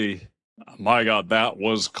M80. My God, that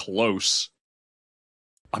was close.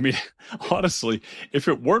 I mean, honestly, if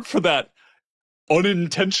it weren't for that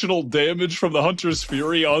unintentional damage from the Hunter's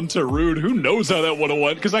Fury onto Rude, who knows how that would have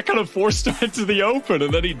went, because that kind of forced him into the open,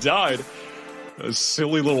 and then he died. A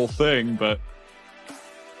silly little thing, but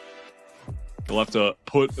you'll have to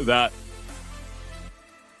put that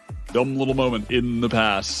dumb little moment in the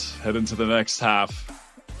past. Head into the next half.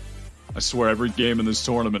 I swear every game in this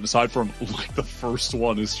tournament, aside from like the first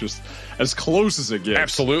one, is just as close as it gets.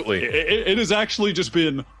 Absolutely. It has actually just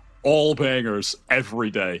been all bangers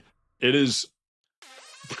every day. It is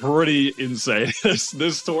pretty insane.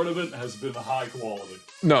 This tournament has been high quality.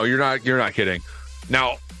 No, you're not kidding.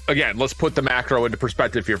 Now, again, let's put the macro into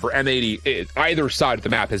perspective here. For M80, either side of the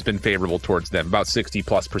map has been favorable towards them. About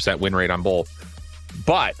 60+% win rate on both.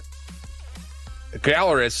 But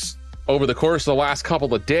GLRS, over the course of the last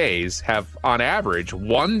couple of days, have on average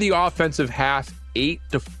won the offensive half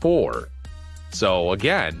 8-4. So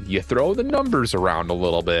again, you throw the numbers around a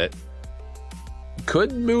little bit,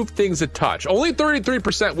 could move things a touch. Only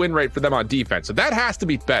 33% win rate for them on defense, so that has to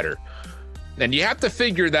be better. And you have to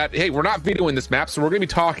figure that, hey, we're not vetoing this map, so we're going to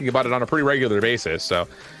be talking about it on a pretty regular basis. So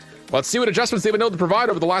let's see what adjustments they've been able to provide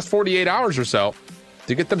over the last 48 hours or so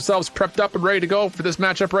to get themselves prepped up and ready to go for this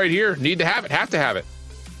matchup right here. Need to have it, have to have it.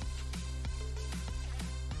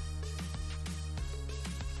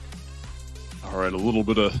 All right, a little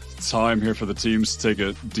bit of time here for the teams to take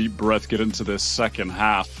a deep breath, get into this second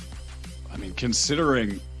half. I mean,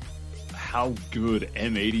 considering how good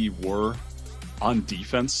M80 were on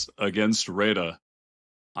defense against Reda,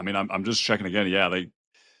 I mean, I'm just checking again. Yeah, they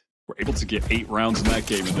were able to get 8 rounds in that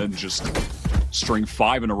game and then just string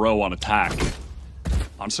 5 in a row on attack.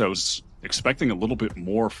 Honestly, I was expecting a little bit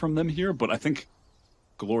more from them here, but I think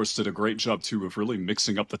GLRS did a great job, too, of really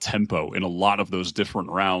mixing up the tempo in a lot of those different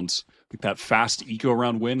rounds. Like that fast eco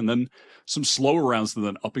round win, and then some slower rounds, and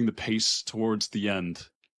then upping the pace towards the end.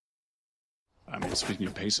 I mean, speaking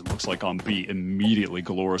of pace, it looks like on B, immediately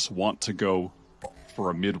GLRS want to go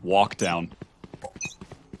for a mid walk down.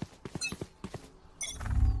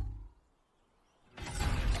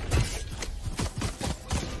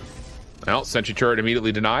 Well, Sentry turret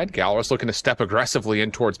immediately denied. GLRS looking to step aggressively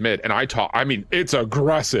in towards mid. And I mean, it's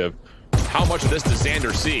aggressive. How much of this does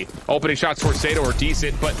Xander see? Opening shots towards Sato are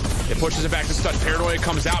decent, but it pushes it back to Stud. Paranoia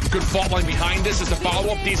comes out. Good fault line behind this is the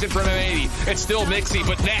follow-up. Decent from M80. It's still Mixy,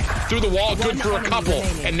 but Net through the wall. Good for a couple.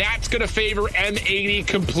 And that's going to favor M80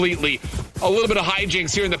 completely. A little bit of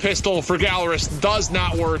hijinks here in the pistol for GLRS does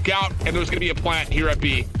not work out. And there's going to be a plant here at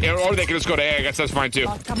B. Or they can just go to A. I guess that's fine, too.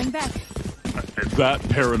 Coming back. That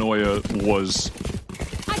Paranoia was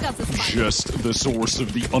just the source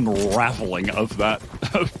of the unraveling of that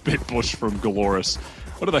big push from GLRS.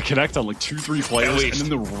 What did that connect on? Like 2-3 players,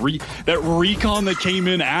 and then that recon that came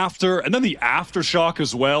in after, and then the aftershock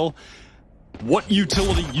as well. What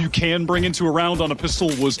utility you can bring into a round on a pistol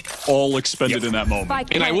was all expended in that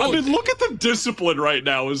moment. And I mean, look at the discipline right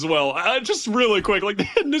now as well. Just really quick, like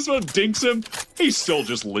this one dinks him, he still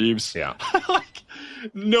just leaves. Yeah. Like,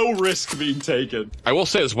 no risk being taken. I will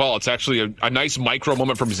say as well, it's actually a nice micro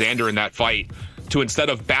moment from Xander in that fight to, instead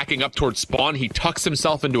of backing up towards spawn, he tucks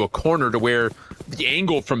himself into a corner to where the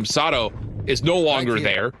angle from Sato is no longer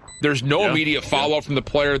there. There's no immediate follow-up from the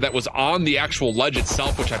player that was on the actual ledge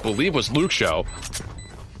itself, which I believe was Luxio.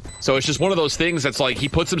 So it's just one of those things that's like he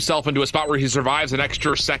puts himself into a spot where he survives an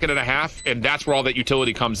extra second and a half, and that's where all that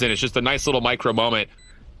utility comes in. It's just a nice little micro moment.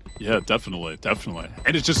 Yeah, definitely.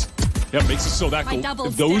 And it just makes it so that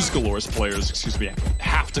those GLRS players,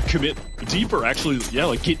 have to commit deeper. Actually,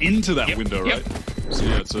 like get into that window, right? So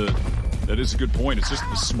yeah, that is a good point. It's just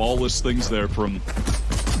the smallest things there from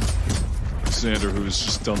Xander, who's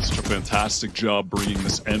just done such a fantastic job bringing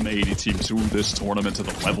this M80 team to this tournament to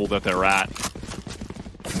the level that they're at.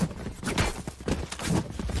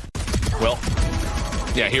 Well,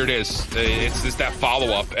 yeah, here it is. It's just that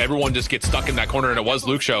follow-up. Everyone just gets stuck in that corner, and it was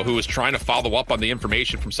Luke Show who was trying to follow up on the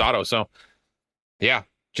information from Sato. So, yeah,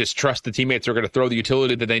 just trust the teammates are going to throw the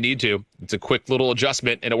utility that they need to. It's a quick little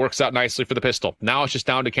adjustment, and it works out nicely for the pistol. Now it's just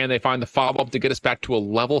down to can they find the follow-up to get us back to a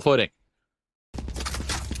level footing.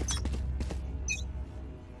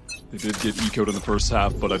 They did get eco'd in the first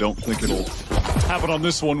half, but I don't think it'll happen on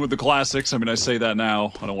this one with the classics. I mean, I say that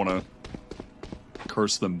now. I don't want to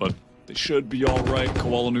curse them, but they should be all right.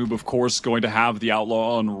 Koala Noob, of course, going to have the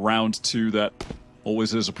Outlaw on round 2. That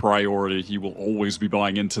always is a priority. He will always be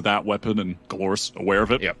buying into that weapon, and GLRS aware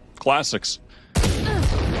of it. Yep. Classics.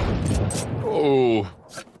 Oh,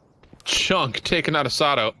 chunk taken out of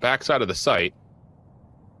Sato, backside of the site.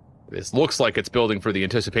 This looks like it's building for the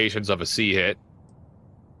anticipations of a C hit.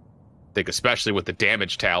 I think especially with the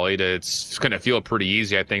damage tallied, it's going to feel pretty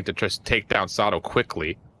easy, I think, to just take down Sato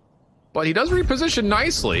quickly. But he does reposition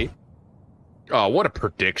nicely. Oh, what a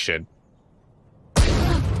prediction.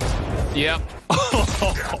 Yep.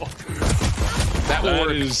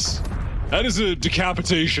 That is a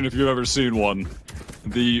decapitation if you've ever seen one.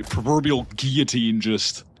 The proverbial guillotine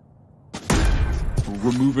just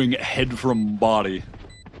removing head from body.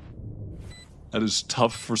 That is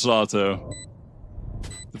tough for Sato.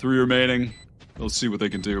 The 3 remaining, let's see what they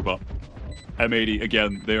can do, but M80,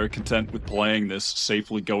 again, they are content with playing this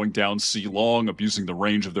safely, going down C long, abusing the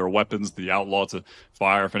range of their weapons, the Outlaw to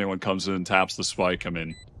fire if anyone comes in and taps the spike. I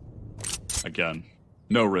mean, again,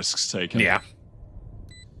 no risks taken. Yeah.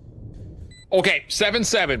 Okay,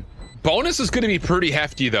 7-7. Bonus is going to be pretty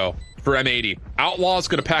hefty, though, for M80. Outlaw is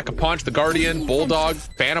going to pack a punch. The Guardian, Bulldog,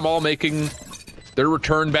 Phantom all making their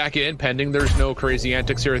return back in, pending there's no crazy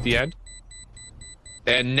antics here at the end.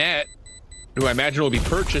 And Net, who I imagine will be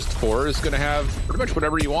purchased for, is going to have pretty much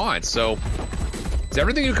whatever you want. So it's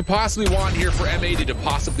everything you could possibly want here for M80 to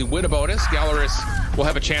possibly win a bonus. GLRS will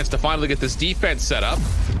have a chance to finally get this defense set up.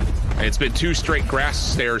 And it's been 2 straight grass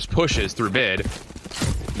stairs pushes through mid.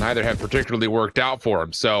 Neither have particularly worked out for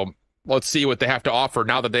them. So let's see what they have to offer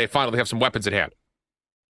now that they finally have some weapons at hand.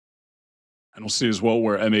 And we'll see as well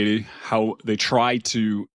where M80, how they try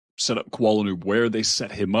to set up Koala Noob, where they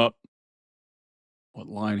set him up, what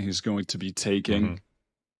line he's going to be taking.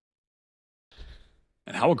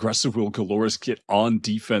 And how aggressive will GLRS get on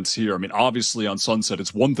defense here? I mean, obviously on Sunset,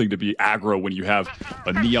 it's one thing to be aggro when you have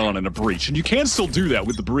a Neon and a Breach. And you can still do that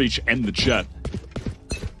with the Breach and the Jet.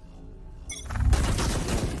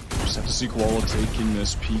 Just have to see Koala taking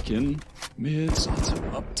this peek in mid. Sato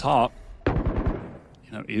up top.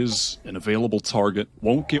 You know, is an available target.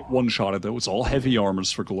 Won't get one-shotted, though. It's all heavy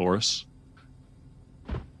armors for GLRS.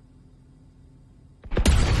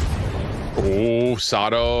 Oh,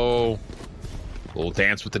 Sato. Little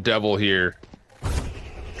dance with the devil here.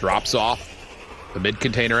 Drops off the mid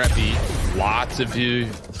container at B. Lots of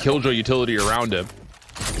Killjoy utility around him.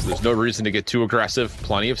 So there's no reason to get too aggressive.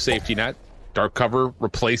 Plenty of safety net. Dark cover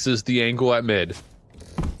replaces the angle at mid.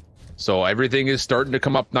 So everything is starting to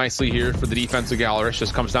come up nicely here for the defense of GLRS.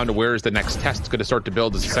 Just comes down to where is the next test going to start to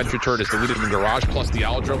build. As the sentry turret is deleted in the garage, plus the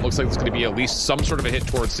Aldrome. Looks like it's going to be at least some sort of a hit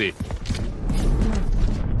towards C.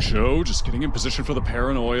 Joe just getting in position for the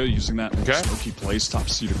paranoia, using that smoky place, top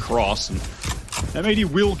C to cross. And M80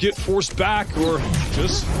 will get forced back, or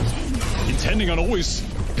just intending on always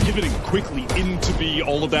pivoting quickly into B.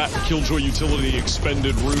 All of that Killjoy utility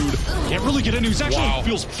expended. Rude can't really get in. He's actually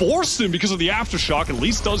feels forced in because of the aftershock. At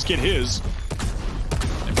least does get his.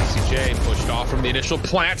 MCJ pushed off from the initial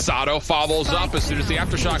plant. Sato follows up as soon as the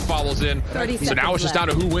aftershock follows in. So now it's just down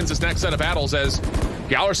to who wins this next set of battles, as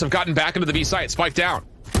GLRS have gotten back into the B site. Spike down.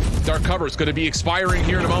 Dark cover is going to be expiring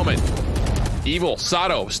here in a moment. Evil,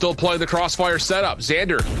 Sato still playing the crossfire setup.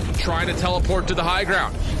 Xander trying to teleport to the high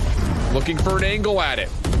ground. Looking for an angle at it.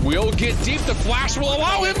 Will get deep. The flash will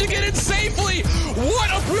allow him to get in safely.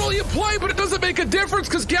 What a brilliant play, but it doesn't make a difference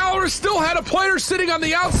because GLRS still had a player sitting on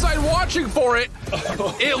the outside watching for it.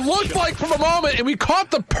 It looked like from a moment, and we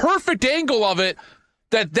caught the perfect angle of it,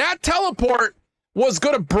 that teleport was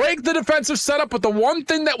going to break the defensive setup, but the one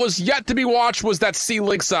thing that was yet to be watched was that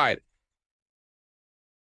C-Link side.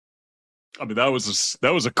 I mean, that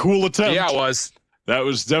was a cool attempt. Yeah, it was. That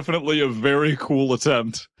was definitely a very cool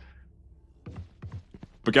attempt.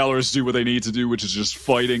 But GLRS do what they need to do, which is just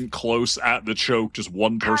fighting close at the choke. Just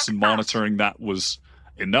one person monitoring that was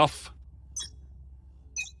enough.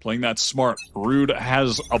 Playing that smart. Rude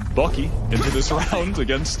has a Bucky into this round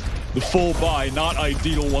against the full buy. Not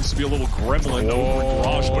ideal. Wants to be a little gremlin over in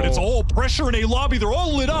Garage, but it's all pressure in a lobby. They're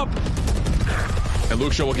all lit up. And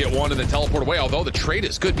Luxio will get one and then teleport away, although the trade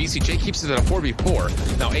is good. VCJ keeps it at a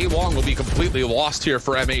 4v4. Now A-Long will be completely lost here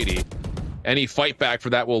for M80. Any fight back for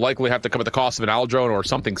that will likely have to come at the cost of an Aldrone or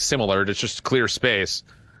something similar to just clear space.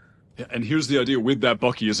 And here's the idea with that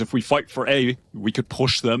Bucky is if we fight for A, we could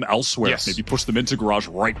push them elsewhere. Yes. Maybe push them into Garage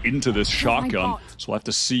right into this shotgun. So we'll have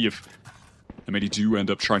to see if M80 do end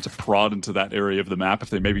up trying to prod into that area of the map, if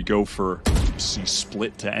they maybe go for C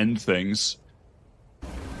split to end things.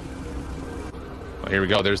 Well, here we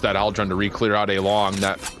go. There's that Aldrone to re-clear out A-Long.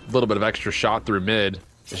 That little bit of extra shot through mid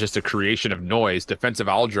is just a creation of noise. Defensive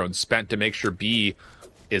Aldrone spent to make sure B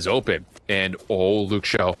is open. And oh,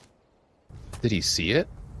 Luxio. Did he see it?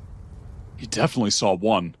 He definitely saw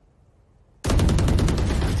one.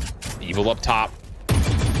 Evil up top.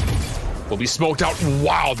 Will be smoked out.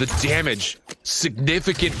 Wow, the damage.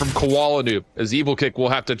 Significant from Koala Noob. As Evil Kick will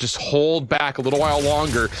have to just hold back a little while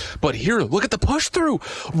longer. But here, look at the push through.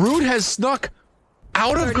 Rude has snuck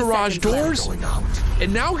out of garage doors.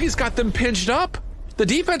 And now he's got them pinched up. The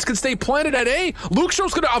defense can stay planted at A.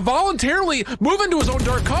 Luxio's going to voluntarily move into his own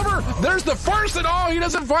dark cover. There's the first, and oh, he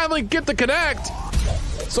doesn't finally get the connect.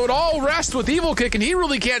 So it all rests with Evil Kick, and he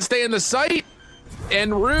really can't stay in the sight.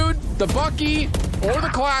 And Rude, the Bucky, or the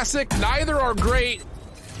Classic, neither are great.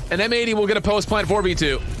 And M80 will get a post-plant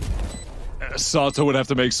 4v2. Sato would have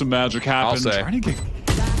to make some magic happen. I'll say. Trying to get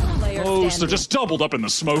close. They're just doubled up in the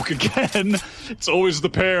smoke again. It's always the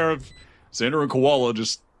pair of Xander and Koala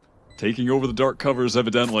just taking over the dark covers,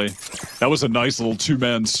 evidently. That was a nice little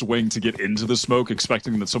two-man swing to get into the smoke,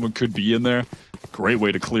 expecting that someone could be in there. Great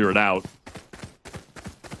way to clear it out.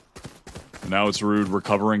 Now it's Rude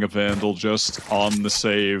recovering a Vandal just on the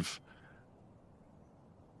save.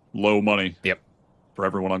 Low money. Yep. For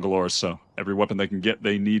everyone on GLRS, so every weapon they can get,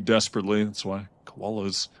 they need desperately. That's why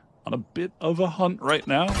Koala's on a bit of a hunt right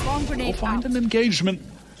now. We'll find an engagement.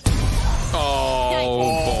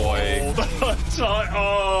 Oh, boy.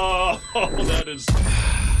 Oh, that is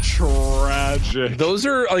tragic. Those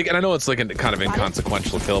are, like, and I know it's like a kind of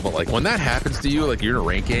inconsequential kill, but like when that happens to you, like you're in a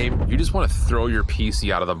rank game, you just want to throw your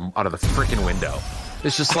PC out of the freaking window.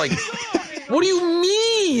 It's just like, what do you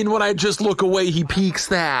mean when I just look away he peeks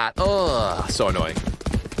that? Ugh, so annoying.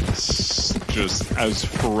 It's just as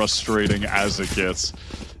frustrating as it gets.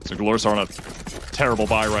 So GLRS are on a terrible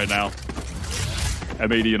buy right now.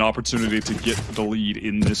 M80 an opportunity to get the lead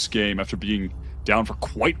in this game after being down for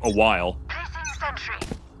quite a while.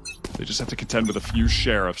 They just have to contend with a few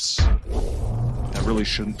sheriffs. That really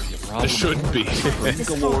shouldn't be a problem. It shouldn't be.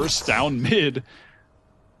 GLRS down mid.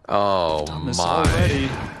 Oh my. Already.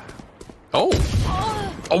 Oh,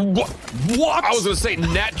 what? I was going to say,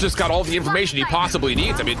 Net just got all the information he possibly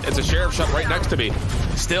needs. I mean, it's a sheriff shot right next to me.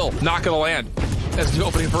 Still, not going to land. As the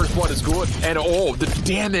opening first blood is good. And oh, the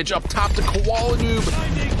damage up top to Koala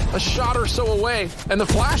Noob. A shot or so away. And the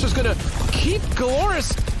flash is going to keep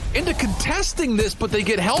GLRS into contesting this, but they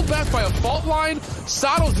get held back by a fault line.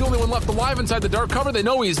 Sato's the only one left alive inside the dark cover. They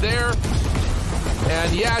know he's there.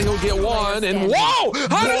 And yeah, he'll get one. And whoa!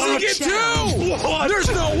 How does he get two? What?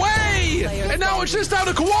 There's no way! And now it's just down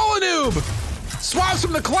to Koala Noob. Swaps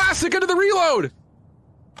from the Classic into the reload.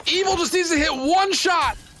 Evil just needs to hit one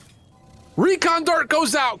shot. Recon dart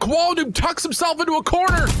goes out. Koala Noob tucks himself into a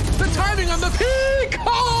corner. The timing on the peak.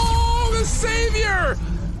 Oh, the savior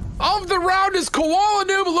of the round is Koala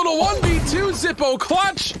Noob. A little 1v2 Zippo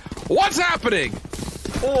clutch. What's happening?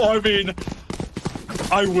 Oh, I mean,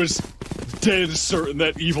 I was dead certain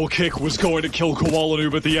that Evil Kick was going to kill Koala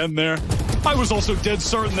Noob at the end there. I was also dead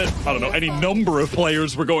certain that, I don't know, any number of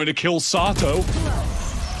players were going to kill Sato.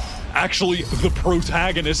 Actually, the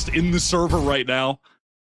protagonist in the server right now.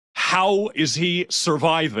 How is he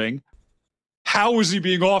surviving? How is he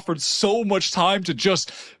being offered so much time to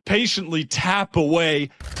just patiently tap away?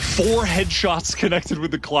 4 headshots connected with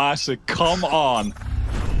the Classic. Come on.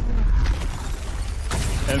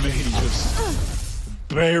 M80 just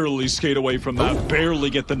barely skate away from that. Barely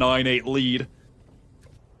get the 9-8 lead.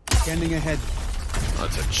 Standing ahead.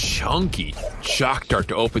 That's a chunky shock dart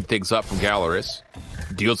to open things up from GLRS.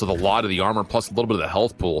 Deals with a lot of the armor, plus a little bit of the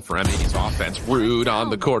health pool for M80's offense. Rude on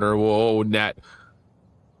the corner. Whoa, Net.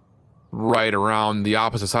 Right around the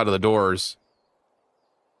opposite side of the doors.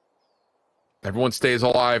 Everyone stays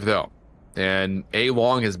alive, though. And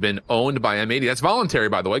A-Long has been owned by M80. That's voluntary,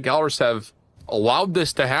 by the way. GLRS have allowed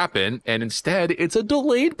this to happen, and instead, it's a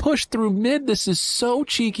delayed push through mid. This is so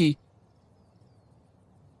cheeky.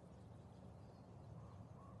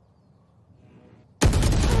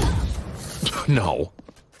 No.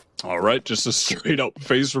 All right, just a straight up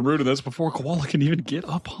phase from Root, and that's before Koala can even get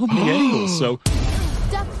up on the angle. So,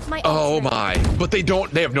 oh my! But they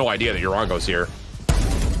have no idea that Yorango's here.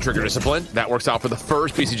 Trigger discipline. That works out for the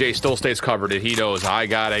first. BCJ still stays covered, and he knows I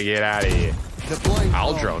gotta get out of here.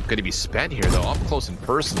 Aldrone going to be spent here though, up close and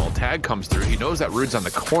personal. Tag comes through. He knows that Rude's on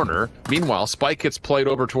the corner. Meanwhile, Spike gets played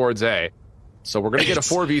over towards A. So we're gonna get a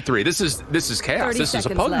 4v3. This is chaos. This is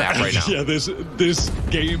a pug map right now. Yeah, this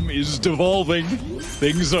game is devolving.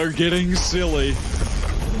 Things are getting silly.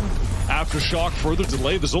 Aftershock, further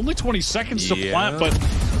delay. There's only 20 seconds to plant, but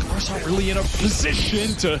Cars not really in a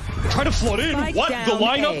position to try to flood in. What? The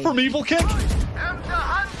lineup from Evil Kick?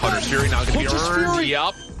 Hunter's Fury now gonna be earned.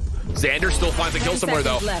 Yep. Xander still finds a kill somewhere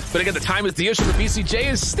though. But again, the time is the issue. The BCJ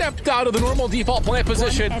has stepped out of the normal default plant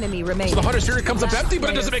position. So the Hunter's Fury comes up empty,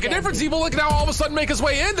 but it doesn't make a difference. Evil Kick now all of a sudden make his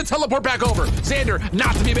way in to teleport back over. Xander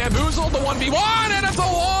not to be bamboozled. The 1v1, and it's a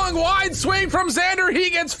long wide swing from Xander. He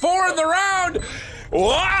gets 4 in the round.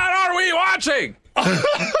 What are we watching?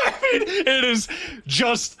 I mean, it is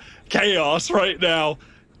just chaos right now.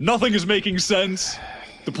 Nothing is making sense.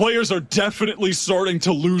 The players are definitely starting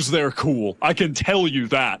to lose their cool. I can tell you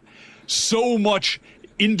that. So much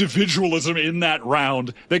individualism in that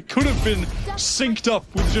round that could have been synced up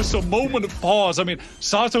with just a moment of pause. I mean,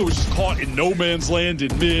 Sato was caught in no man's land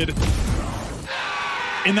in mid.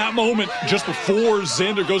 In that moment, just before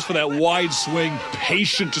Xander goes for that wide swing,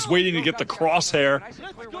 patient, just waiting to get the crosshair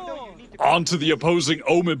onto the opposing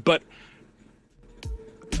Omen, but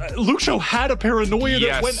Luxo had a paranoia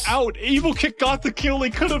that went out. Evil Kick got the kill. He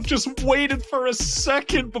could have just waited for a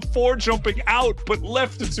second before jumping out, but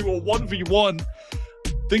left it to a 1v1.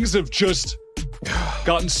 Things have just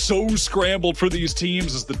gotten so scrambled for these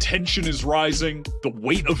teams as the tension is rising. The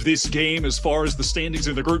weight of this game as far as the standings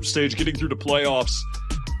in the group stage getting through to playoffs.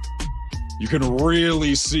 You can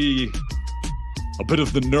really see a bit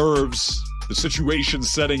of the nerves, the situation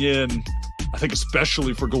setting in. I think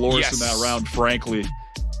especially for GLRS in that round, frankly.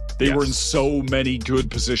 They were in so many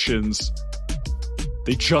good positions.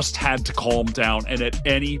 They just had to calm down and at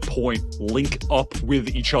any point link up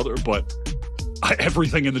with each other, but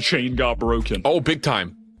everything in the chain got broken. Oh, big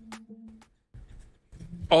time.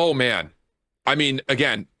 Oh, man. I mean,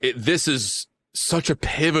 again, this is such a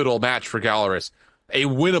pivotal match for GLRS. A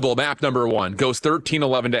winnable map number 1 goes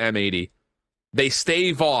 13-11 to M80. They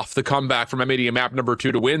stave off the comeback from M80 in map number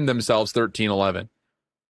 2 to win themselves 13-11.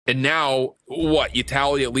 And now, what? You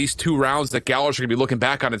tally at least 2 rounds that GLRS are going to be looking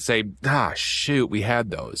back on and say, shoot, we had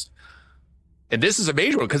those. And this is a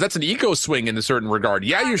major one because that's an eco swing in a certain regard.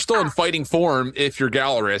 Yeah, you're still in fighting form if you're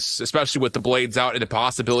GLRS, especially with the blades out and the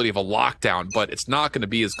possibility of a lockdown, but it's not going to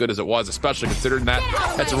be as good as it was, especially considering that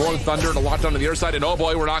that's a Rolling Thunder and a lockdown on the other side. And oh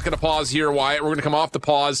boy, we're not going to pause here, Wyatt. We're going to come off the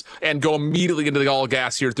pause and go immediately into the all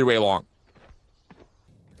gas here through A long.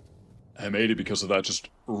 M80, because of that, just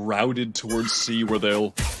routed towards C, where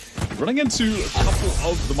they'll be running into a couple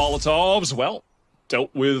of the Molotovs. Well,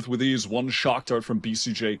 dealt with these. One shock dart from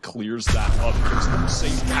BCJ clears that up, gives them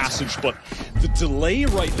safe passage, but the delay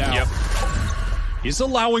right now is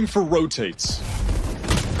allowing for rotates.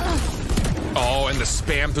 Oh, and the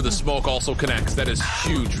spam through the smoke also connects. That is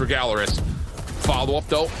huge for GLRS. Follow-up,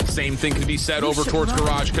 though, same thing can be said over towards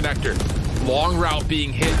Garage Connector. Long route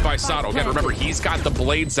being hit by Sato. Again, remember, he's got the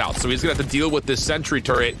blades out, so he's going to have to deal with this sentry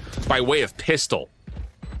turret by way of pistol.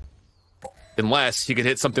 Unless he can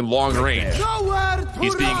hit something long range.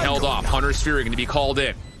 He's being held off. Hunter's Fury going to be called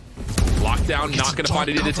in. Lockdown, not going to find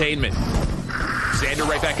any detainment. Xander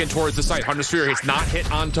right back in towards the site. Hunter's Fury has not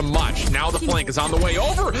hit onto much. Now the flank is on the way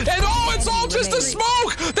over. And oh, it's all just a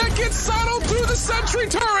smoke that gets Sato through the sentry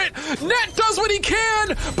turret. Net does what he can,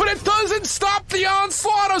 but it doesn't stop the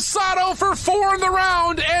onslaught of Sato for 4 in the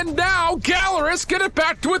round. And now GLRS get it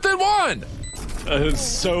back to within 1. It's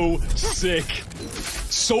so sick.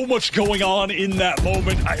 So much going on in that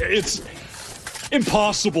moment. It's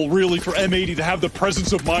impossible, really, for M80 to have the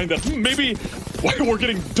presence of mind that maybe we're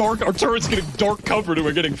getting dark, our turret's getting dark covered and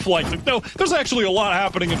we're getting flanked. No, there's actually a lot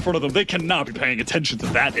happening in front of them. They cannot be paying attention to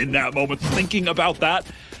that in that moment. Thinking about that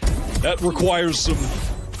requires some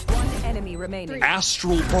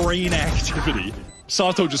astral brain activity.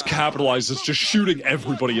 Sato just capitalizes, just shooting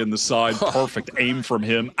everybody in the side. Perfect aim from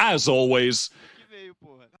him, as always.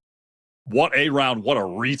 What a round, what a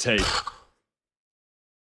retake.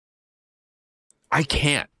 I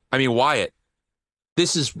can't. I mean, Wyatt,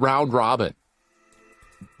 this is round robin.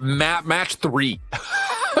 Match 3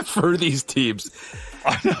 for these teams.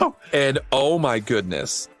 I know. And oh my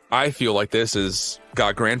goodness, I feel like this has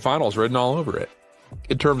got grand finals written all over it.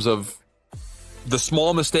 In terms of the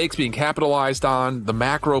small mistakes being capitalized on, the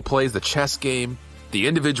macro plays, the chess game, the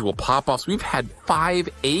individual pop-offs. We've had 5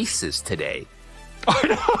 aces today. I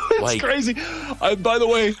know, it's crazy. By the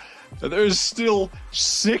way, there's still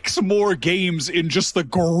 6 more games in just the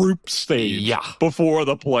group stage before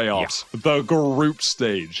the playoffs. Yeah. The group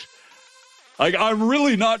stage. Like, I'm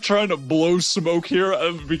really not trying to blow smoke here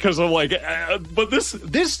because I'm like, but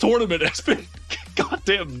this tournament has been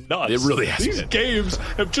goddamn nuts. It really has. These games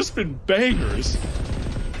have just been bangers.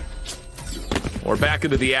 We're back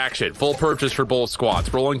into the action. Full purchase for both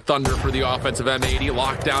squads. Rolling Thunder for the offensive M80.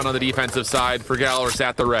 Lockdown on the defensive side for GLRS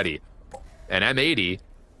at the ready. And M80,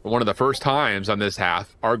 for one of the first times on this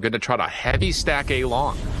half, are going to try to heavy stack A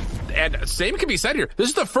long. And same can be said here. This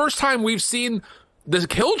is the first time we've seen the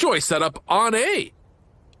Killjoy setup on A.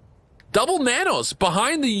 Double nanos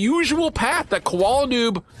behind the usual path that Koala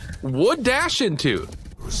Noob would dash into.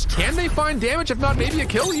 Can they find damage? If not, maybe a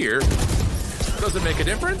kill here. Does it make a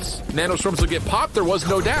difference? Nanostorms will get popped. There was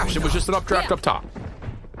no dash. It was just an updraft up top.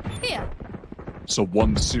 Yeah. So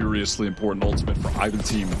one seriously important ultimate for either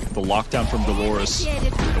team. The lockdown from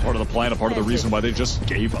GLRS. A part of the plan, a part of the reason why they just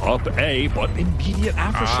gave up A, but immediate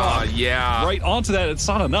aftershock. Yeah. Right onto that, it's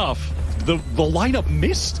not enough. The lineup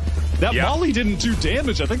missed. That volley didn't do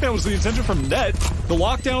damage. I think that was the intention from Net. The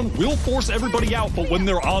lockdown will force everybody out, but when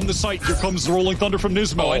they're on the site, here comes the Rolling Thunder from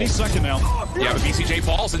Nismo. Any second now. Yeah, but BCJ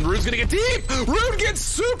falls and Rude's gonna get deep. Rude gets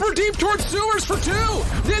super deep towards sewers for 2.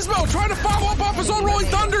 Nismo trying to follow up off his own Rolling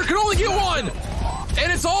Thunder, can only get 1.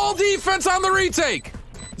 And it's all defense on the retake.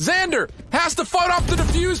 Xander has to fight off the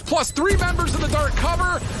defuse plus 3 members in the dark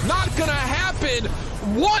cover. Not gonna happen.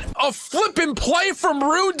 What a flippin' play from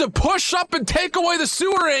Rude to push up and take away the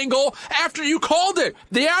sewer angle after you called it.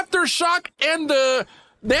 The aftershock and the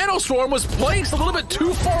nanoswarm was placed a little bit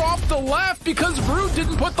too far off the left because Rude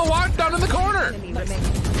didn't put the lockdown in the corner.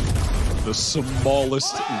 The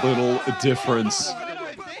smallest little difference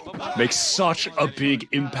makes such a big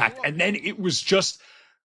impact. And then it was just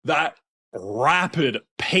that rapid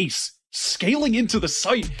pace scaling into the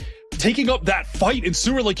site, taking up that fight in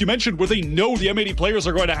sewer, like you mentioned, where they know the M80 players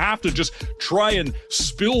are going to have to just try and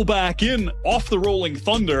spill back in off the Rolling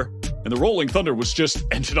Thunder. And the Rolling Thunder was just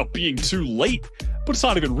ended up being too late. But it's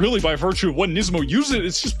not even really by virtue of when Nismo used it.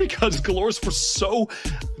 It's just because GLRS were so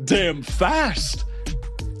damn fast.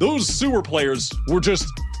 Those sewer players were just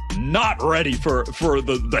not ready for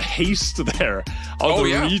the haste there of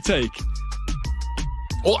the retake.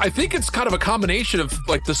 Well, I think it's kind of a combination of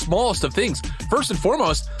like the smallest of things. First and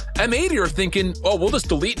foremost, M80 are thinking, oh, we'll just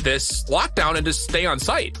delete this lockdown and just stay on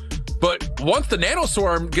site. But once the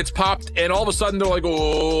nanoswarm gets popped and all of a sudden they're like,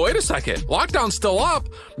 oh, wait a second, lockdown's still up.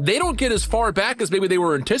 They don't get as far back as maybe they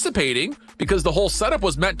were anticipating because the whole setup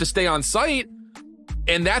was meant to stay on site.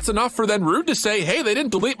 And that's enough for then Rude to say, hey, they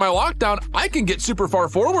didn't delete my lockdown. I can get super far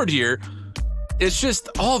forward here. It's just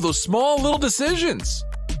all those small little decisions.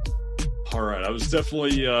 All right, I was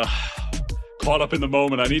definitely caught up in the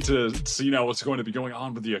moment. I need to see now what's going to be going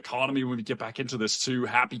on with the economy when we get back into this too.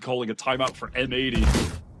 Happy calling a timeout for M80.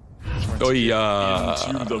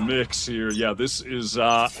 Into the mix here. Yeah, this is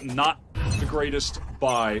not the greatest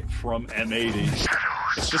buy from M80.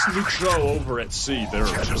 It's just Luke Show over at C. They're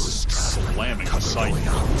just slamming the site.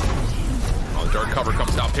 Oh, dark cover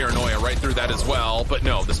comes down. Paranoia right through that as well. But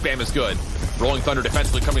no, the spam is good. Rolling Thunder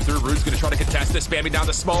defensively coming through. Rude's going to try to contest this, spamming down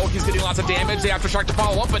the smoke. He's getting lots of damage. The aftershock to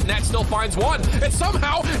follow up, but Net still finds 1. And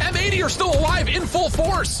somehow, M80 are still alive in full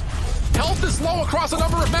force. Health is low across a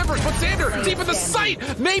number of members, but Xander, deep in the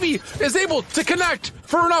sight, maybe is able to connect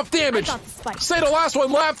for enough damage. Say the last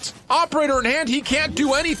one left. Operator in hand, he can't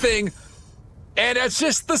do anything. And it's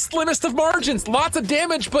just the slimmest of margins. Lots of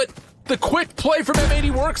damage, but the quick play from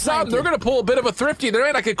M80 works out. And they're going to pull a bit of a thrifty. There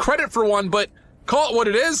ain't like a credit for one, but call it what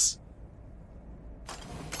it is.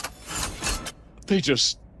 They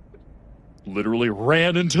just literally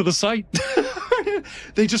ran into the site.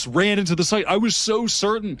 They just ran into the site. I was so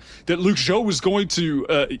certain that Luke Zhou was going to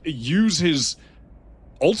use his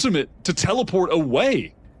ultimate to teleport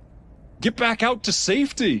away. Get back out to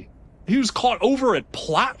safety. He was caught over at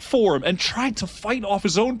platform and tried to fight off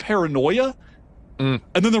his own paranoia. And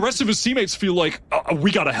then the rest of his teammates feel like,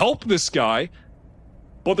 we gotta help this guy.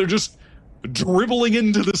 But they're just dribbling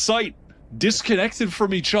into the site, disconnected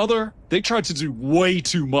from each other. They tried to do way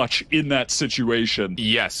too much in that situation.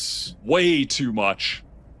 Yes. Way too much.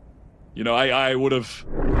 You know, I would have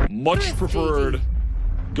much preferred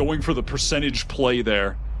going for the percentage play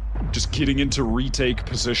there. Just getting into retake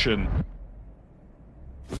position.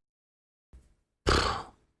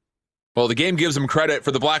 Well, the game gives them credit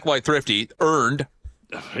for the Black White Thrifty, earned.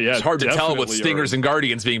 Yeah, it's hard to tell with Stingers earned. and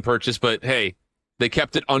Guardians being purchased, but hey, they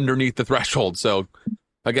kept it underneath the threshold. So,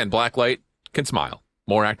 again, Blacklight can smile.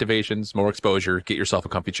 More activations, more exposure. Get yourself a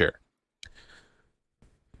comfy chair.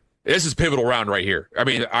 This is pivotal round right here. I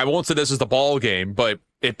mean, I won't say this is the ball game, but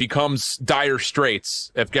it becomes dire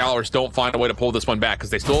straits if GLRS don't find a way to pull this one back,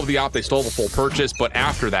 because they still have the op, they still have a full purchase, but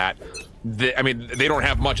after that, they don't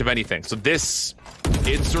have much of anything. So this,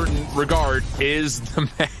 in certain regard, is the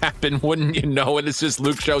map, and wouldn't you know it, it's just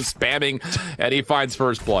Luke Show spamming, and he finds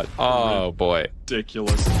first blood. Oh, boy.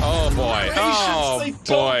 Ridiculous. Oh, boy. Oh, they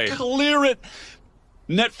boy. Don't clear it.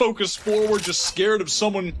 Net focus forward, just scared of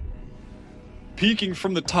someone peeking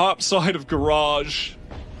from the top side of garage.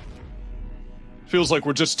 Feels like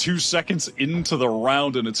we're just 2 seconds into the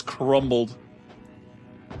round and it's crumbled.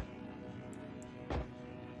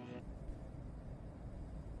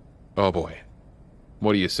 Oh boy.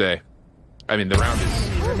 What do you say? I mean, the round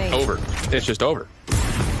is over. It's just over.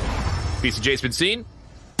 BCJ's been seen.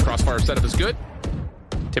 Crossfire setup is good.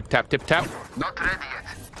 Tip tap, tip tap. Not ready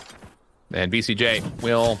yet. And BCJ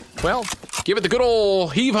will, well, give it the good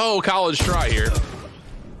old heave-ho college try here.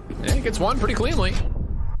 And he gets one pretty cleanly.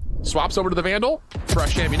 Swaps over to the Vandal.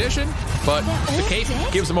 Fresh ammunition. But the cape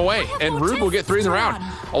gives him away. And Rube will get 3 in the round.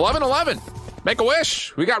 11-11. Make a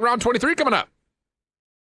wish. We got round 23 coming up.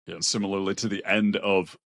 Yeah, similarly to the end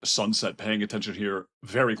of Sunset, paying attention here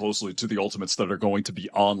very closely to the ultimates that are going to be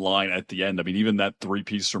online at the end. I mean, even that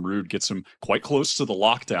 3-piece from Rude gets him quite close to the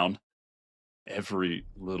lockdown. Every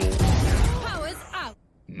little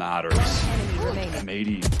matters.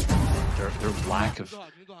 M80, their lack of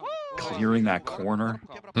clearing that corner.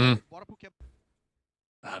 That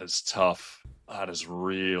is tough. That is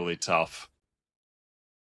really tough.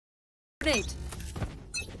 It's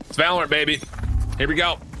Valorant, baby. Here we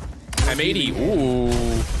go. M80. Ooh.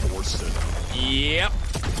 Forced it. Yep.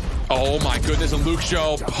 Oh my goodness, and Luke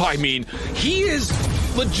Show. I mean, he is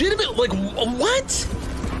legitimate. Like, what?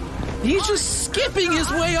 He's just skipping his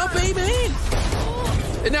way up A main.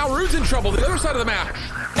 And now Rude's in trouble, the other side of the map.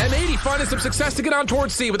 M80 finding some success to get on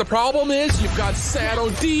towards C, but the problem is you've got Sato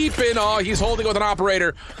deep in. Oh, he's holding with an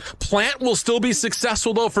operator. Plant will still be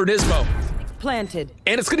successful, though, for Nismo. Planted.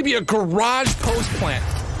 And it's going to be a garage post plant.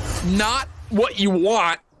 Not what you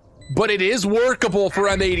want, but it is workable for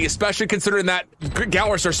M80, especially considering that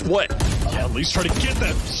GLRS are split. Yeah, at least try to get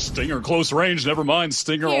that Stinger close range. Never mind,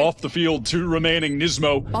 Stinger off the field. 2 remaining.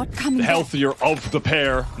 Nismo, the healthier of the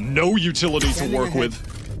pair. No utility to work with.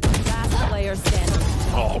 Last player standing.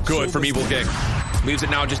 Oh, good from Evil King. Leaves it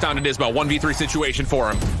now just down to Nismo. 1v3 situation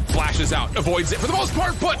for him. Flashes out, avoids it for the most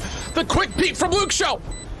part, but the quick peek from Luke Show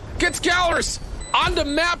gets GLRS onto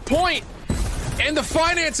map point. And the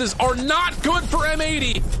finances are not good for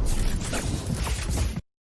M80.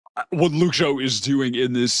 What Luke Show is doing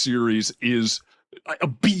in this series is a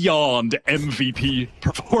beyond MVP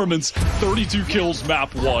performance. 32 kills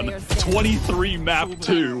map 1, 23 map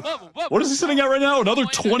 2. What is he sitting at right now? Another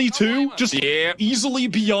 22? Just easily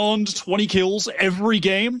beyond 20 kills every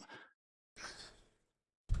game.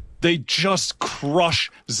 They just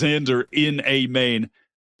crush Xander in A main.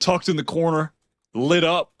 Tucked in the corner, lit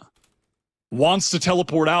up. Wants to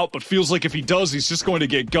teleport out, but feels like if he does, he's just going to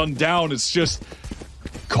get gunned down. It's just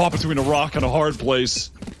caught between a rock and a hard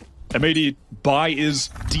place. M80 buy is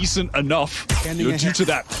decent enough due to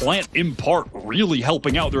that plant in part really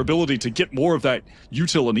helping out their ability to get more of that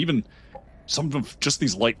util and even some of just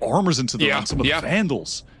these light armors into them and some of the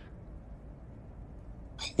Vandals.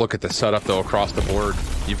 Look at the setup, though, across the board.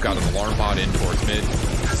 You've got an alarm bot in towards mid.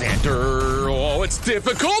 Xander, oh, it's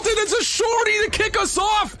difficult, and it's a shorty to kick us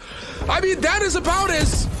off. I mean, that is about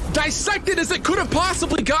as dissected as it could have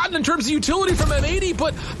possibly gotten in terms of utility from M80,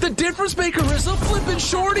 but the difference maker is a flippin'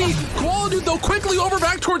 shorty. Quality, though, quickly over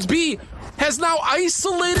back towards B. Has now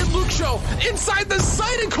isolated Luke Show inside the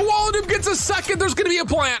site, and Koala gets a second. There's going to be a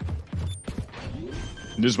plant.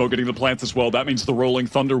 Nismo getting the plant as well. That means the Rolling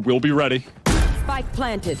Thunder will be ready. Spike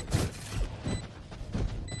planted.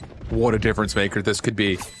 What a difference maker this could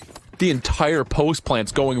be. The entire post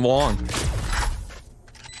plant's going long.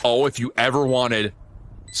 Oh, if you ever wanted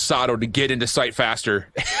Sato to get into sight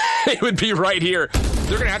faster, it would be right here.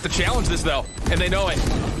 They're going to have to challenge this, though, and they know it.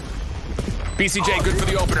 BCJ, good for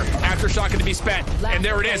the opener. Aftershock going to be spent. And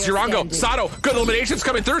there it is, Urango. Sato, good eliminations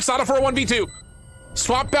coming through. Sato for a 1v2.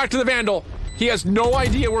 Swap back to the Vandal. He has no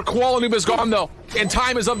idea where Koala Noob has gone, though, and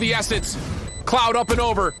time is of the essence. Cloud up and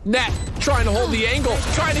over. Net trying to hold the angle,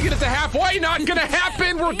 trying to get it to halfway. Not gonna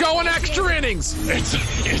happen. We're going extra innings.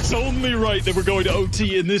 It's only right that we're going to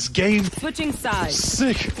OT in this game. Switching sides.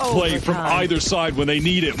 Sick play from either side when they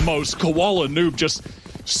need it most. Koala Noob just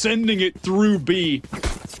sending it through B.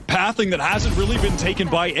 Pathing that hasn't really been taken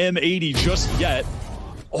by M80 just yet.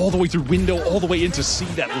 All the way through window, all the way into C.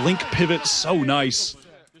 That link pivot, so nice.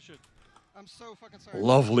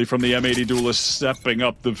 Lovely from the M80 duelist, stepping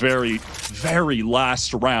up the very, very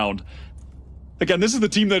last round. Again, this is the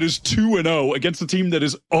team that is 2-0 against the team that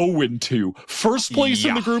is 0-2. First place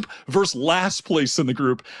in the group versus last place in the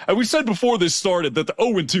group. And we said before this started that the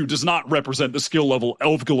 0-2 does not represent the skill level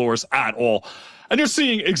of GLRS at all. And you're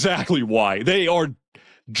seeing exactly why. They are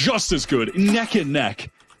just as good, neck and neck,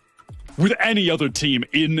 with any other team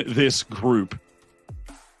in this group.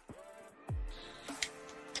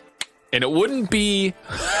 And it wouldn't be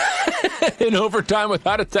in overtime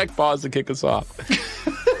without a tech pause to kick us off.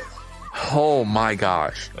 Oh my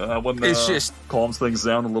gosh. It's just calms things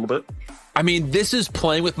down a little bit. I mean, this is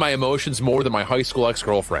playing with my emotions more than my high school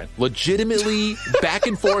ex-girlfriend. Legitimately, back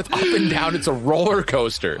and forth, up and down. It's a roller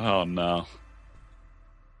coaster. Oh, no.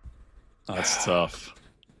 That's tough.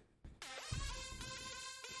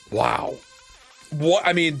 Wow. What?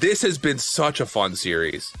 I mean, this has been such a fun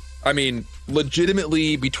series. I mean,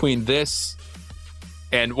 legitimately between this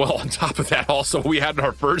and, well, on top of that, also, we had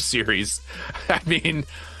our first series. I mean,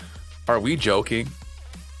 are we joking?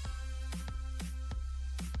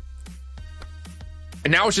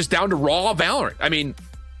 And now it's just down to raw Valorant. I mean,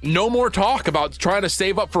 no more talk about trying to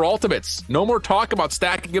save up for ultimates. No more talk about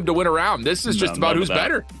stacking them to win a round. This is just about who's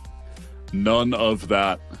better. None of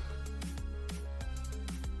that.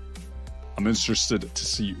 I'm interested to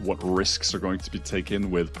see what risks are going to be taken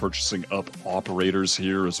with purchasing up operators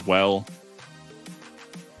here as well.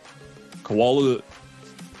 Koala,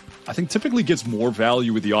 I think, typically gets more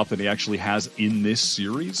value with the op than he actually has in this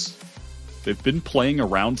series. They've been playing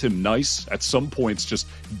around him nice, at some points just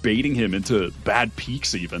baiting him into bad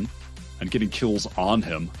peaks even, and getting kills on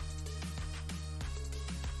him.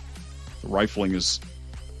 The rifling is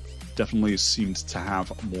definitely seemed to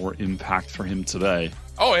have more impact for him today.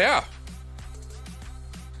 Oh, yeah.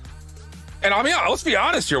 And I mean, let's be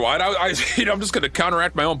honest here, Wyatt. I'm just going to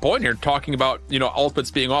counteract my own point here, talking about, ultimates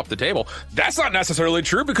being off the table. That's not necessarily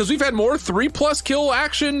true because we've had more 3+ kill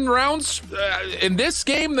action rounds in this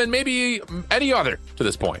game than maybe any other to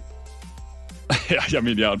this point. Yeah, I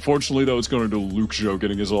mean, unfortunately, though, it's going to Luke Joe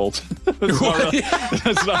getting his ult.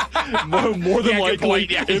 That's not more than likely.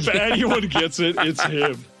 If anyone gets it, it's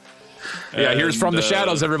him. Yeah, here's from the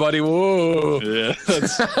shadows, everybody. Whoa. Yeah,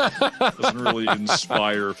 that doesn't really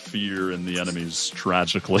inspire fear in the enemies,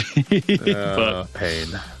 tragically. But pain.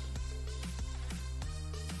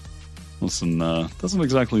 Listen, doesn't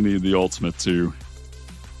exactly need the ultimate to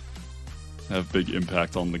have big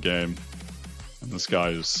impact on the game. And this guy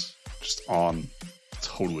is just on a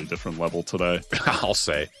totally different level today. I'll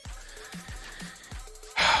say.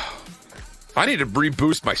 I need to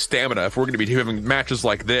reboost my stamina if we're going to be having matches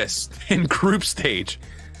like this in group stage.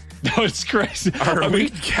 No, it's crazy. I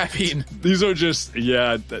mean, these are just,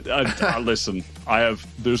 listen,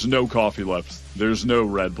 there's no coffee left. There's no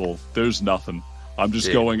Red Bull. There's nothing. I'm just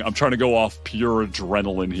I'm trying to go off pure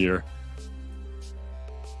adrenaline here.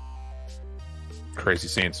 Crazy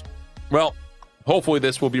scenes. Well, hopefully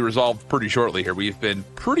this will be resolved pretty shortly here. We've been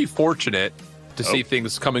pretty fortunate to see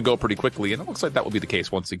things come and go pretty quickly, and it looks like that will be the case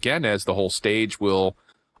once again, as the whole stage will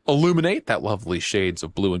illuminate that lovely shades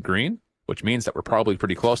of blue and green, which means that we're probably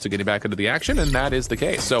pretty close to getting back into the action, and that is the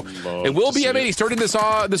case. So it will be M80 starting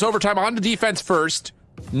this overtime on the defense first.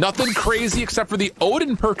 Nothing crazy except for the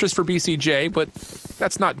Odin purchase for BCJ, but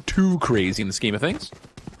that's not too crazy in the scheme of things.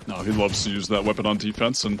 No, he loves to use that weapon on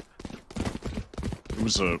defense, and it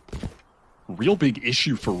was a real big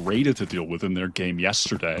issue for Rada to deal with in their game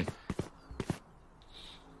yesterday.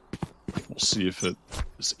 We'll see if it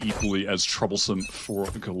is equally as troublesome for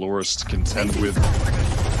GLRS to contend with.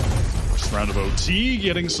 First round of OT,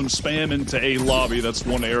 getting some spam into A lobby. That's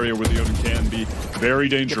one area where the Odin can be very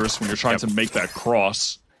dangerous when you're trying to make that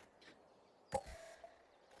cross.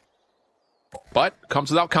 But comes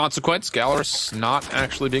without consequence. GLRS not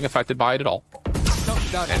actually being affected by it at all.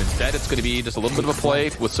 And instead, it's going to be just a little bit of a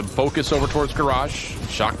play with some focus over towards Garage.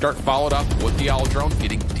 Shock Dart followed up with the Owl Drone,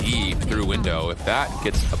 getting deep through window. If that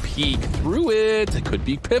gets a peek through it, it could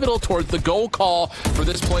be pivotal towards the goal call for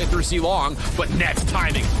this play through C Long. But Net's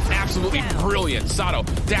timing, absolutely brilliant. Sato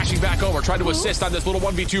dashing back over, trying to assist on this little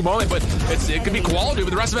 1v2 moment, but it could be quality, but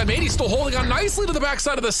the rest of M80 still holding on nicely to the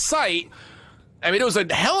backside of the site. I mean, it was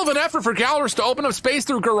a hell of an effort for GLRS to open up space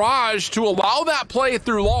through Garage to allow that play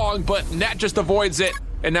through Long, but Net just avoids it,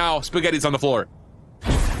 and now Spaghetti's on the floor.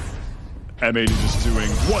 M80 just doing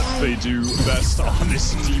what they do best on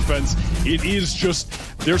this defense. It is just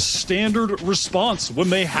their standard response when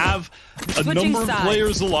they have a number of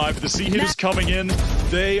players alive. The C-hit is coming in.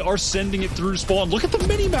 They are sending it through spawn. Look at the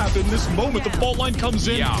minimap in this moment. The fault line comes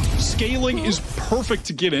in. Scaling is perfect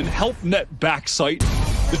to get in. Help net backside.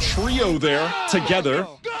 The trio there together.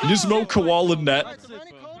 Nismo, Koala, net.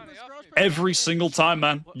 Every single time,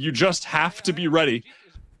 man. You just have to be ready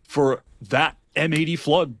for that M80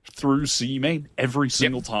 flood through C main every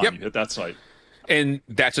single time you hit that site. And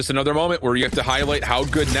that's just another moment where you have to highlight how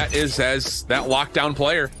good Net is as that lockdown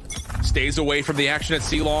player. Stays away from the action at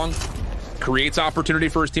C long, creates opportunity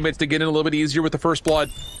for his teammates to get in a little bit easier with the first blood.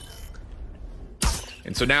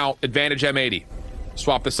 And so now, advantage M80.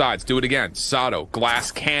 Swap the sides, do it again. Sato,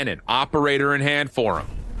 glass cannon, operator in hand for him.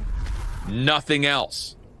 Nothing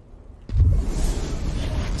else.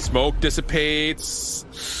 Smoke dissipates.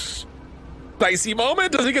 Dicey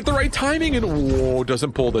moment, doesn't get the right timing, and whoa,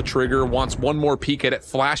 doesn't pull the trigger. Wants one more peek at it.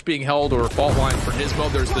 Flash being held or fault line for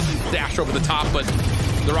Nismo. There's the dash over the top, but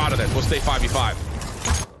they're out of it. We'll stay 5v5.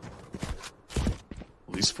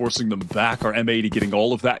 At least forcing them back. Our M80 getting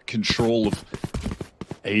all of that control of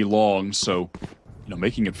A long, so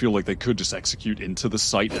making it feel like they could just execute into the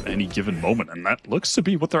site at any given moment, and that looks to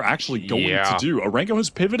be what they're actually going to do. Arengo has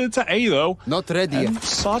pivoted to A, though. Not ready. And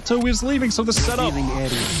Sato is leaving, so the setup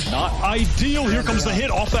not ideal. Here comes the hit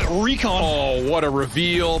off that recon. Oh, what a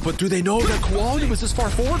reveal. But do they know that quality was this far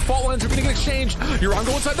forward? Fault lines are getting exchanged.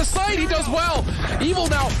 Arango inside the site. He does well. Evil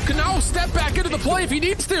now can now step back into the play if he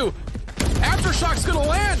needs to. Aftershock's gonna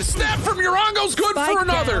land. Snap from Urango's good for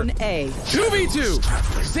another. 2v2.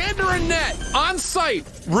 Xander and Net on site.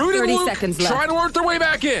 Rude and Luke trying to work their way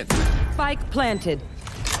back in. Spike planted.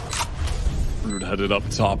 Rude headed up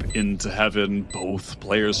top into heaven. Both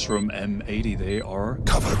players from M80, they are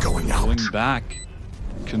going back.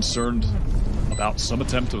 Concerned about some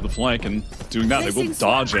attempt of the flank, and doing that, they will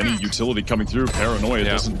dodge any utility coming through. Paranoia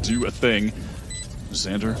doesn't do a thing.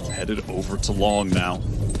 Xander headed over to long now.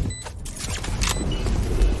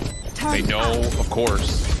 They know, of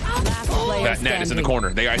course, that Net is in the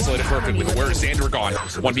corner. They isolated perfectly, but where is Xander gone?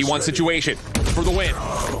 1v1 situation for the win.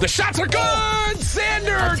 The shots are good!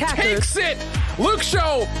 Xander takes it! Luke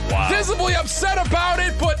Show visibly upset about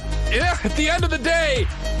it, but at the end of the day,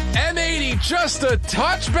 M80 just a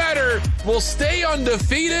touch better, will stay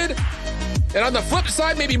undefeated. And on the flip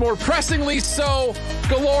side, maybe more pressingly so,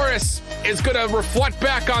 GLRS is going to reflect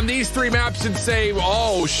back on these three maps and say,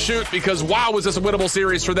 oh, shoot, because wow, was this a winnable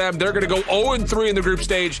series for them. They're going to go 0-3 in the group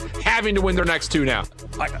stage, having to win their next two now. 2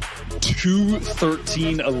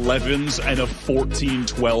 13-11s and a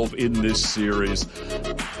 14-12 in this series.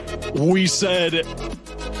 We said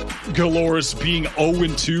GLRS being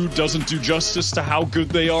 0-2 doesn't do justice to how good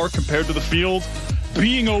they are compared to the field.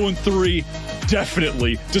 Being 0-3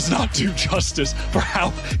 definitely does not do justice for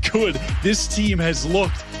how good this team has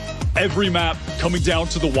looked. Every map coming down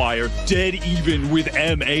to the wire, dead even with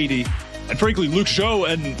M80. And frankly, Luke Show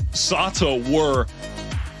and Sato were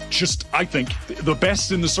just, I think, the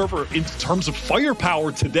best in the server in terms of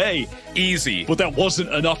firepower today. Easy. But that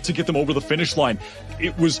wasn't enough to get them over the finish line.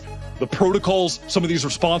 It was the protocols, some of these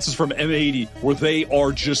responses from M80, where they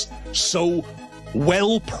are just so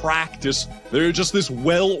well-practiced. They're just this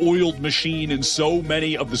well-oiled machine in so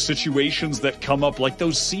many of the situations that come up, like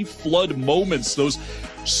those sea flood moments, those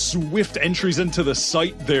swift entries into the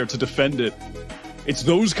site there to defend it. It's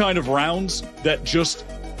those kind of rounds that just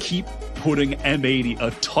keep putting M80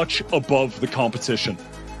 a touch above the competition.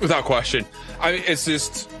 Without question. I mean, it's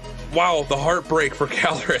just, wow, the heartbreak for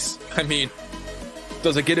GLRS. I mean,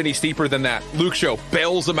 does it get any steeper than that? Luke Show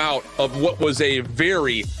bails him out of what was a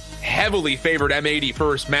very heavily favored M80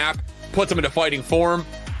 first map, puts him into fighting form.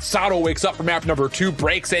 Sato wakes up for map number 2,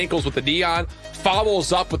 breaks ankles with the Neon,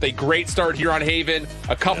 follows up with a great start here on Haven,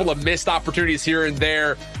 a couple of missed opportunities here and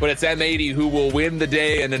there, but it's M80 who will win the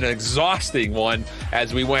day, and an exhausting one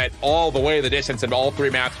as we went all the way the distance in all 3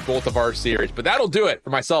 maps, both of our series. But that'll do it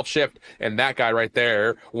for myself, Shift, and that guy right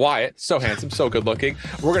there, Wyatt, so handsome, so good looking.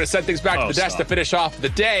 We're going to send things back to the desk to finish off the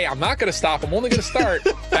day. I'm not going to stop, I'm only going to start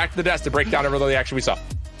back to the desk to break down everything the action we saw.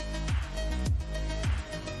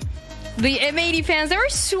 The M80 fans, they were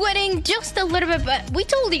sweating just a little bit, but we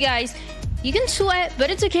told you guys, you can sweat,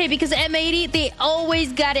 but it's okay, because M80, they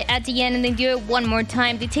always got it at the end, and they do it one more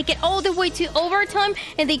time. They take it all the way to overtime,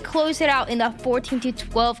 and they close it out in the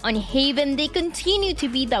 14-12 on Haven. They continue to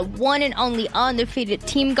be the one and only undefeated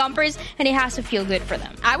team Gumpers, and it has to feel good for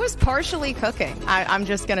them. I was partially cooking, I'm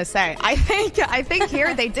just gonna say. I think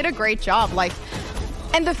here they did a great job. Like,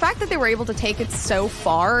 And the fact that they were able to take it so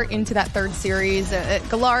far into that third series,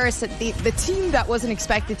 GLRS, the team that wasn't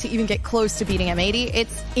expected to even get close to beating M80,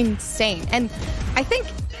 it's insane. And I think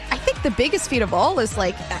the biggest feat of all is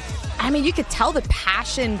like, I mean, you could tell the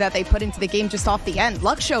passion that they put into the game just off the end.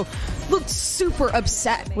 Luxo looked super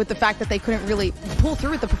upset with the fact that they couldn't really pull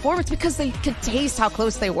through with the performance because they could taste how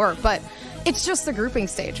close they were. But it's just the grouping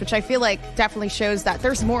stage, which I feel like definitely shows that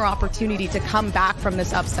there's more opportunity to come back from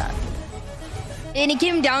this upset. And it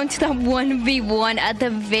came down to that 1v1 at the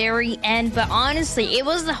very end. But honestly, it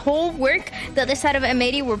was the whole work that the side of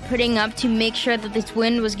M80 were putting up to make sure that this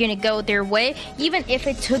win was going to go their way, even if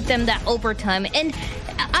it took them that overtime. And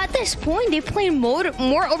at this point, they played more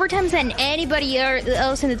overtimes than anybody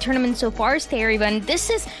else in the tournament so far, Starivan. This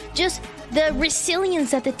is just the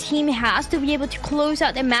resilience that the team has to be able to close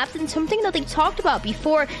out the maps, and something that they talked about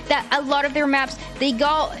before, that a lot of their maps, they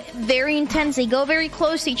go very intense, they go very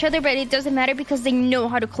close to each other, but it doesn't matter because they know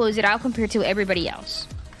how to close it out compared to everybody else.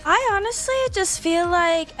 I honestly just feel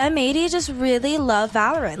like M80 just really love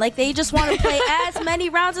Valorant. Like, they just want to play as many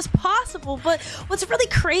rounds as possible. But what's really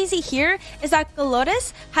crazy here is that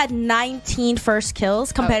GLRS had 19 first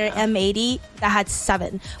kills compared to M80 that had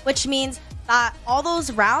 7, which means all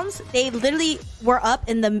those rounds, they literally were up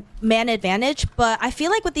in the man advantage. But I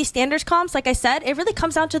feel like with these standards comps, like I said, it really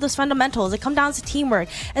comes down to those fundamentals. It comes down to teamwork,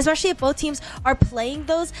 especially if both teams are playing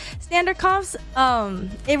those standard comps.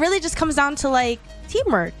 It really just comes down to like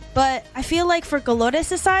teamwork. But I feel like for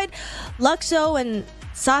GLRS' side, Luxo and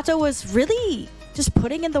Sato was really just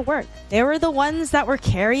putting in the work. They were the ones that were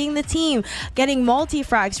carrying the team, getting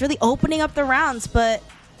multi-frags, really opening up the rounds. But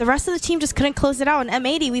the rest of the team just couldn't close it out. And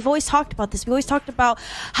M80, we've always talked about this. We always talked about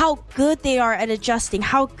how good they are at adjusting,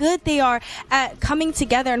 how good they are at coming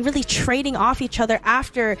together and really trading off each other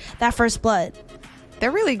after that first blood. They're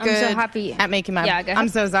really good I'm so happy at making my... Yeah, go ahead. I'm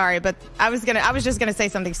so sorry, but I was just gonna say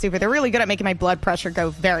something stupid. They're really good at making my blood pressure go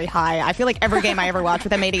very high. I feel like every game I ever watch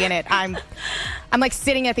with M80 in it, I'm like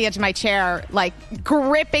sitting at the edge of my chair, like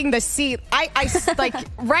gripping the seat. I like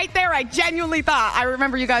right there, I genuinely thought, I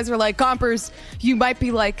remember you guys were like, Compers, you might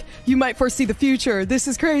foresee the future. This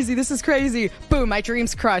is crazy. This is crazy. Boom, my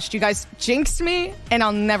dreams crushed. You guys jinxed me, and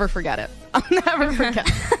I'll never forget it. I'll never forget.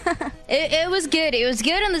 It was good. It was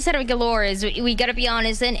good on the side of GLRS. We gotta be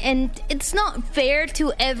honest, and it's not fair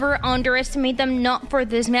to ever underestimate them. Not for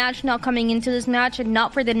this match, not coming into this match, and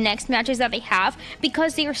not for the next matches that they have,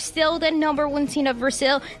 because they are still the #1 team of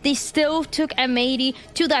Brazil. They still took M80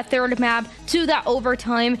 to that third map, to that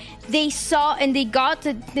overtime. They saw and they got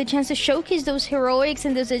the chance to showcase those heroics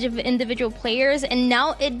and those individual players, and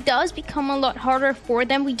now it does become a lot harder for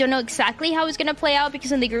them. We don't know exactly how it's gonna play out,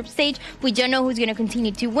 because in the group stage, we don't know who's going to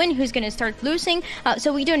continue to win, who's going to start losing.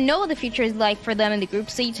 So we don't know what the future is like for them in the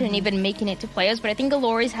group stage and even making it to playoffs. But I think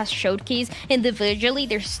GLRS has showcased individually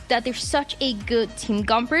that they're such a good team,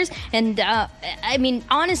 Gumpers. And I mean,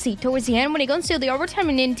 honestly, towards the end, when it goes to the overtime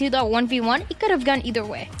and into the 1v1, it could have gone either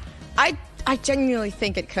way. I genuinely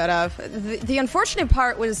think it could have. The unfortunate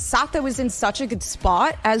part was Sato was in such a good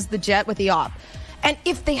spot as the Jet with the op. And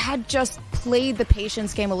if they had just played the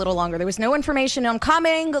patience game a little longer, there was no information on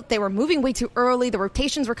coming, they were moving way too early, the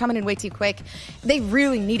rotations were coming in way too quick. They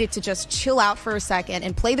really needed to just chill out for a second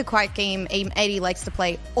and play the quiet game M80 likes to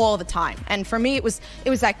play all the time. And for me, it was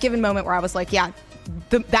that given moment where I was like, yeah,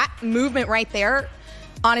 that movement right there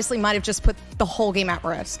honestly might have just put the whole game at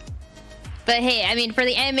risk. But hey, I mean, for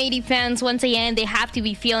the M80 fans, once again, they have to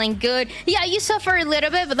be feeling good. Yeah, you suffer a little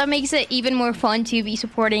bit, but that makes it even more fun to be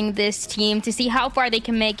supporting this team, to see how far they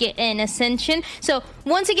can make it in Ascension. So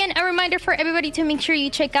once again, a reminder for everybody to make sure you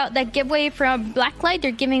check out that giveaway from Blacklight. They're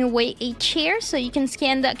giving away a chair, so you can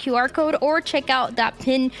scan that QR code or check out that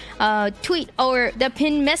pin tweet or the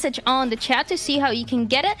pin message on the chat to see how you can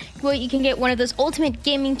get it. Well, you can get one of those ultimate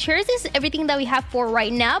gaming chairs. This is everything that we have for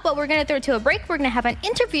right now, but we're going to throw it to a break. We're going to have an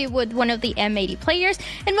interview with one of the M80 players,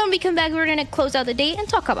 and when we come back, we're going to close out the day and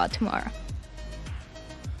talk about tomorrow.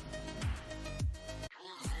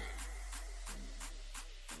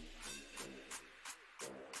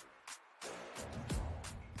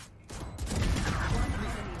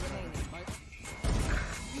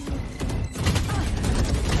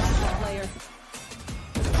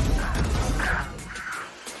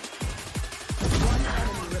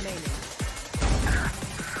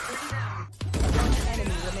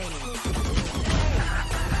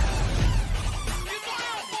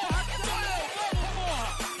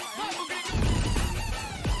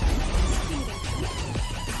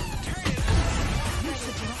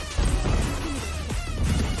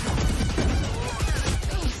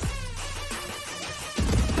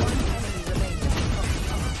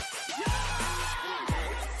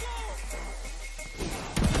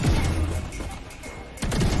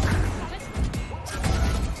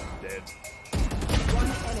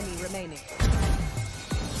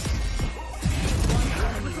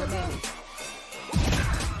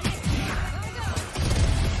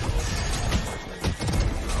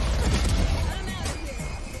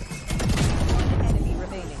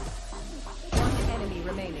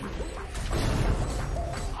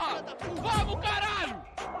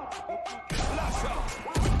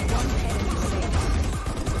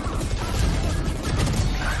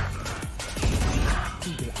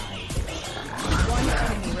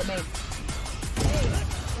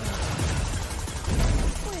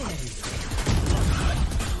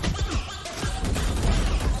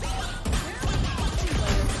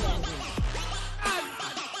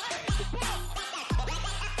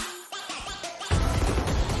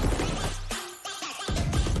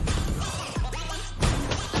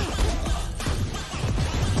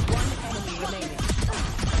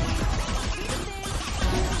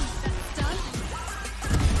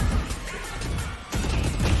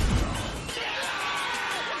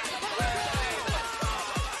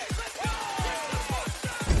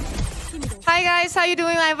 Hi guys, how you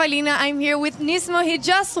doing? I'm Valina. I'm here with Nismo. He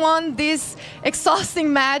just won this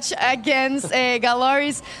exhausting match against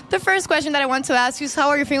GLRS. The first question that I want to ask you is how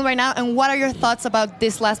are you feeling right now and what are your thoughts about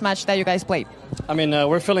this last match that you guys played? I mean,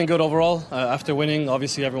 we're feeling good overall. After winning,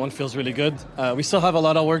 obviously everyone feels really good. We still have a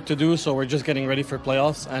lot of work to do, so we're just getting ready for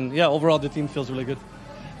playoffs. And yeah, overall the team feels really good.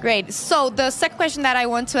 Great. So the second question that I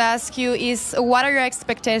want to ask you is what are your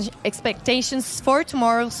expectations for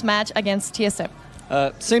tomorrow's match against TSM?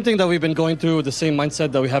 Same thing that we've been going through, the same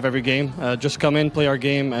mindset that we have every game. Just come in, play our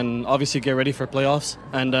game, and obviously get ready for playoffs.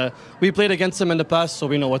 And we played against them in the past, so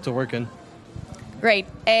we know what to work in. Great.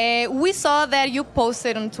 We saw that you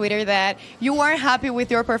posted on Twitter that you weren't happy with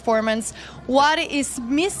your performance. What is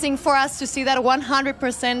missing for us to see that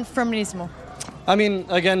 100% from Nismo? I mean,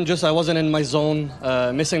 again, just I wasn't in my zone,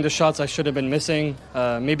 missing the shots I should have been missing,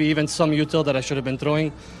 maybe even some util that I should have been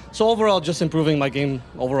throwing. So overall, just improving my game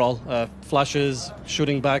overall, flashes,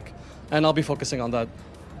 shooting back, and I'll be focusing on that.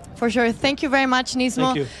 For sure. Thank you very much, Nismo.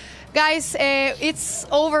 Thank you. Guys, it's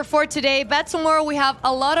over for today, but tomorrow we have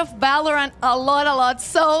a lot of Valorant, a lot.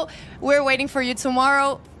 So we're waiting for you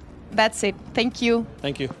tomorrow. That's it. Thank you.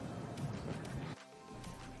 Thank you.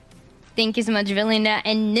 Thank you so much, Valina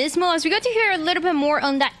and Nismo. As we got to hear a little bit more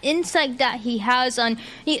on that insight that he has on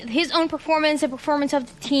his own performance, the performance of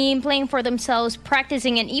the team, playing for themselves,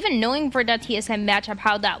 practicing, and even knowing for that TSM matchup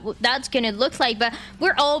how that's going to look like. But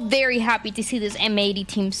we're all very happy to see this M80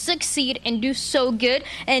 team succeed and do so good.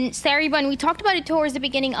 And Stariban, we talked about it towards the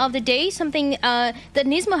beginning of the day. Something that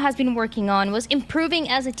Nismo has been working on was improving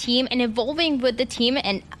as a team and evolving with the team.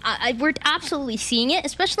 And we're absolutely seeing it,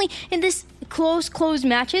 especially in this close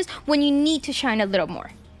matches when you need to shine a little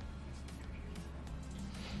more.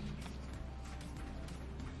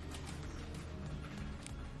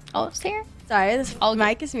 Oh, Sarah? Sorry, this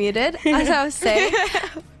mic is muted. As I was saying,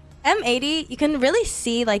 M80, you can really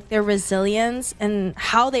see like their resilience and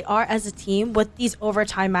how they are as a team with these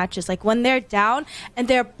overtime matches. Like when they're down and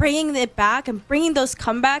they're bringing it back and bringing those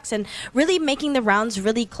comebacks and really making the rounds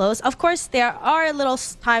really close. Of course, there are little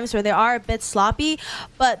times where they are a bit sloppy,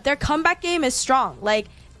 but their comeback game is strong. Like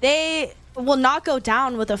they will not go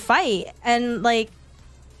down with a fight. And like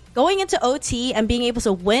going into OT and being able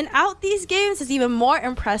to win out these games is even more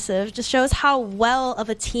impressive. Just shows how well of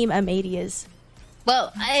a team M80 is.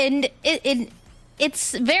 Well, and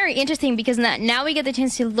it's very interesting because now we get the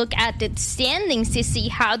chance to look at the standings to see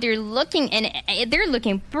how they're looking, and they're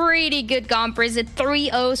looking pretty good. Gompers at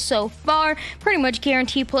 3-0 so far, pretty much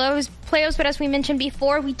guaranteed playoffs. But as we mentioned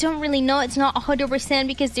before, we don't really know. It's not 100%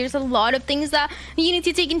 because there's a lot of things that you need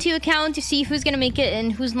to take into account to see who's going to make it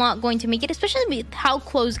and who's not going to make it, especially with how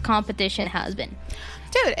close competition has been.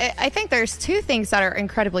 Dude, I think there's two things that are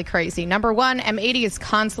incredibly crazy. Number one, M80 is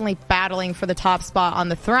constantly battling for the top spot on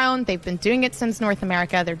the throne. They've been doing it since North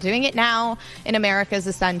America. They're doing it now in America's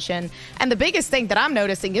Ascension. And the biggest thing that I'm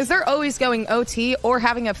noticing is they're always going OT or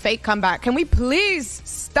having a fake comeback. Can we please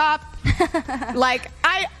stop? Like,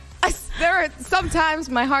 there are sometimes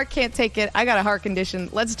my heart can't take it. I got a heart condition.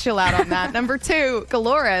 Let's chill out on that. Number two,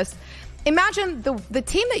 GLRS. Imagine the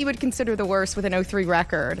team that you would consider the worst with an 0-3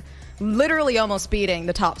 record literally almost beating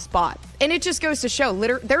the top spot. And it just goes to show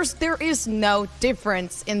there is no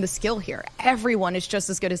difference in the skill here. Everyone is just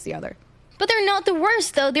as good as the other. But they're not the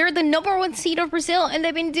worst, though. They're the #1 seed of Brazil, and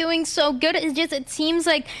they've been doing so good. It's just, it seems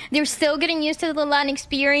like they're still getting used to the LAN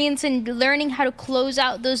experience and learning how to close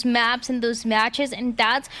out those maps and those matches, and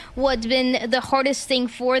that's what's been the hardest thing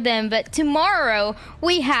for them. But tomorrow,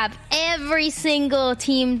 we have every single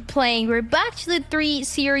team playing. We're back to the 3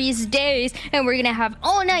 series days, and we're going to have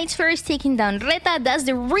All Knights first taking down Reta. That's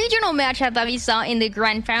the regional matchup that we saw in the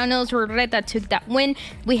grand finals where Reta took that win.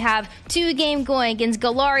 We have 2-game going against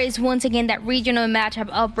GLRS once again. That regional matchup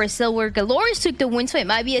of Brazil where GLRS took the win, so it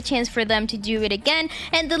might be a chance for them to do it again.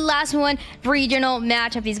 And the last one, regional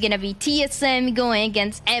matchup, is gonna be TSM going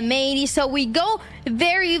against M80. So we go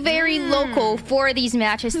very, very local for these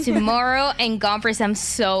matches tomorrow. And Gompers, I'm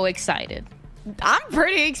so excited. I'm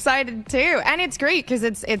pretty excited too, and it's great because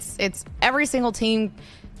it's every single team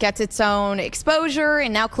gets its own exposure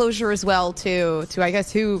and now closure as well to I guess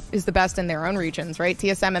who is the best in their own regions, right?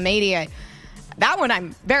 TSM, M80. That one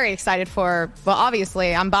I'm very excited for. Well,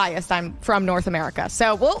 obviously, I'm biased. I'm from North America.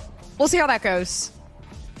 So we'll see how that goes.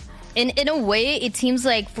 In a way, it seems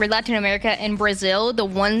like for Latin America and Brazil, the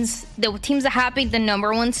teams that have been the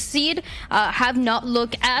 #1 seed have not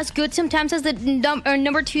looked as good sometimes as the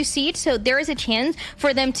 #2 seed. So there is a chance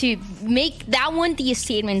for them to make that one the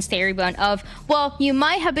statement statement of, well, you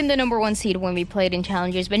might have been the #1 seed when we played in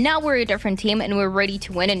Challengers, but now we're a different team and we're ready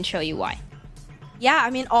to win and show you why. Yeah,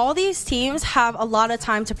 I mean, all these teams have a lot of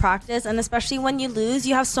time to practice, and especially when you lose,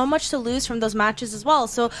 you have so much to lose from those matches as well.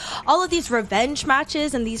 So all of these revenge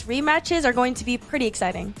matches and these rematches are going to be pretty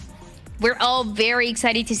exciting. We're all very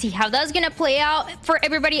excited to see how that's going to play out. For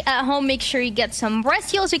everybody at home, make sure you get some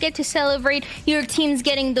rest. You also get to celebrate your teams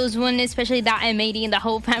getting those wins, especially that M80 and the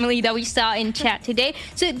whole family that we saw in chat today.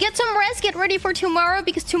 So get some rest, get ready for tomorrow,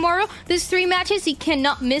 because tomorrow, there's 3 matches. You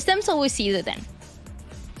cannot miss them, so we'll see you then.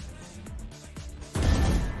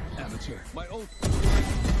 My old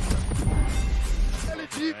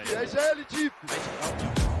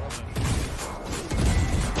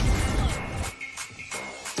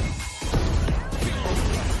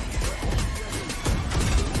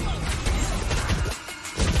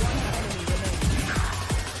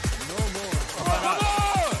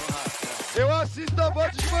eu assisto a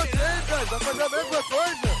voz de vocês, velho. Vai fazer a mesma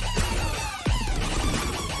coisa.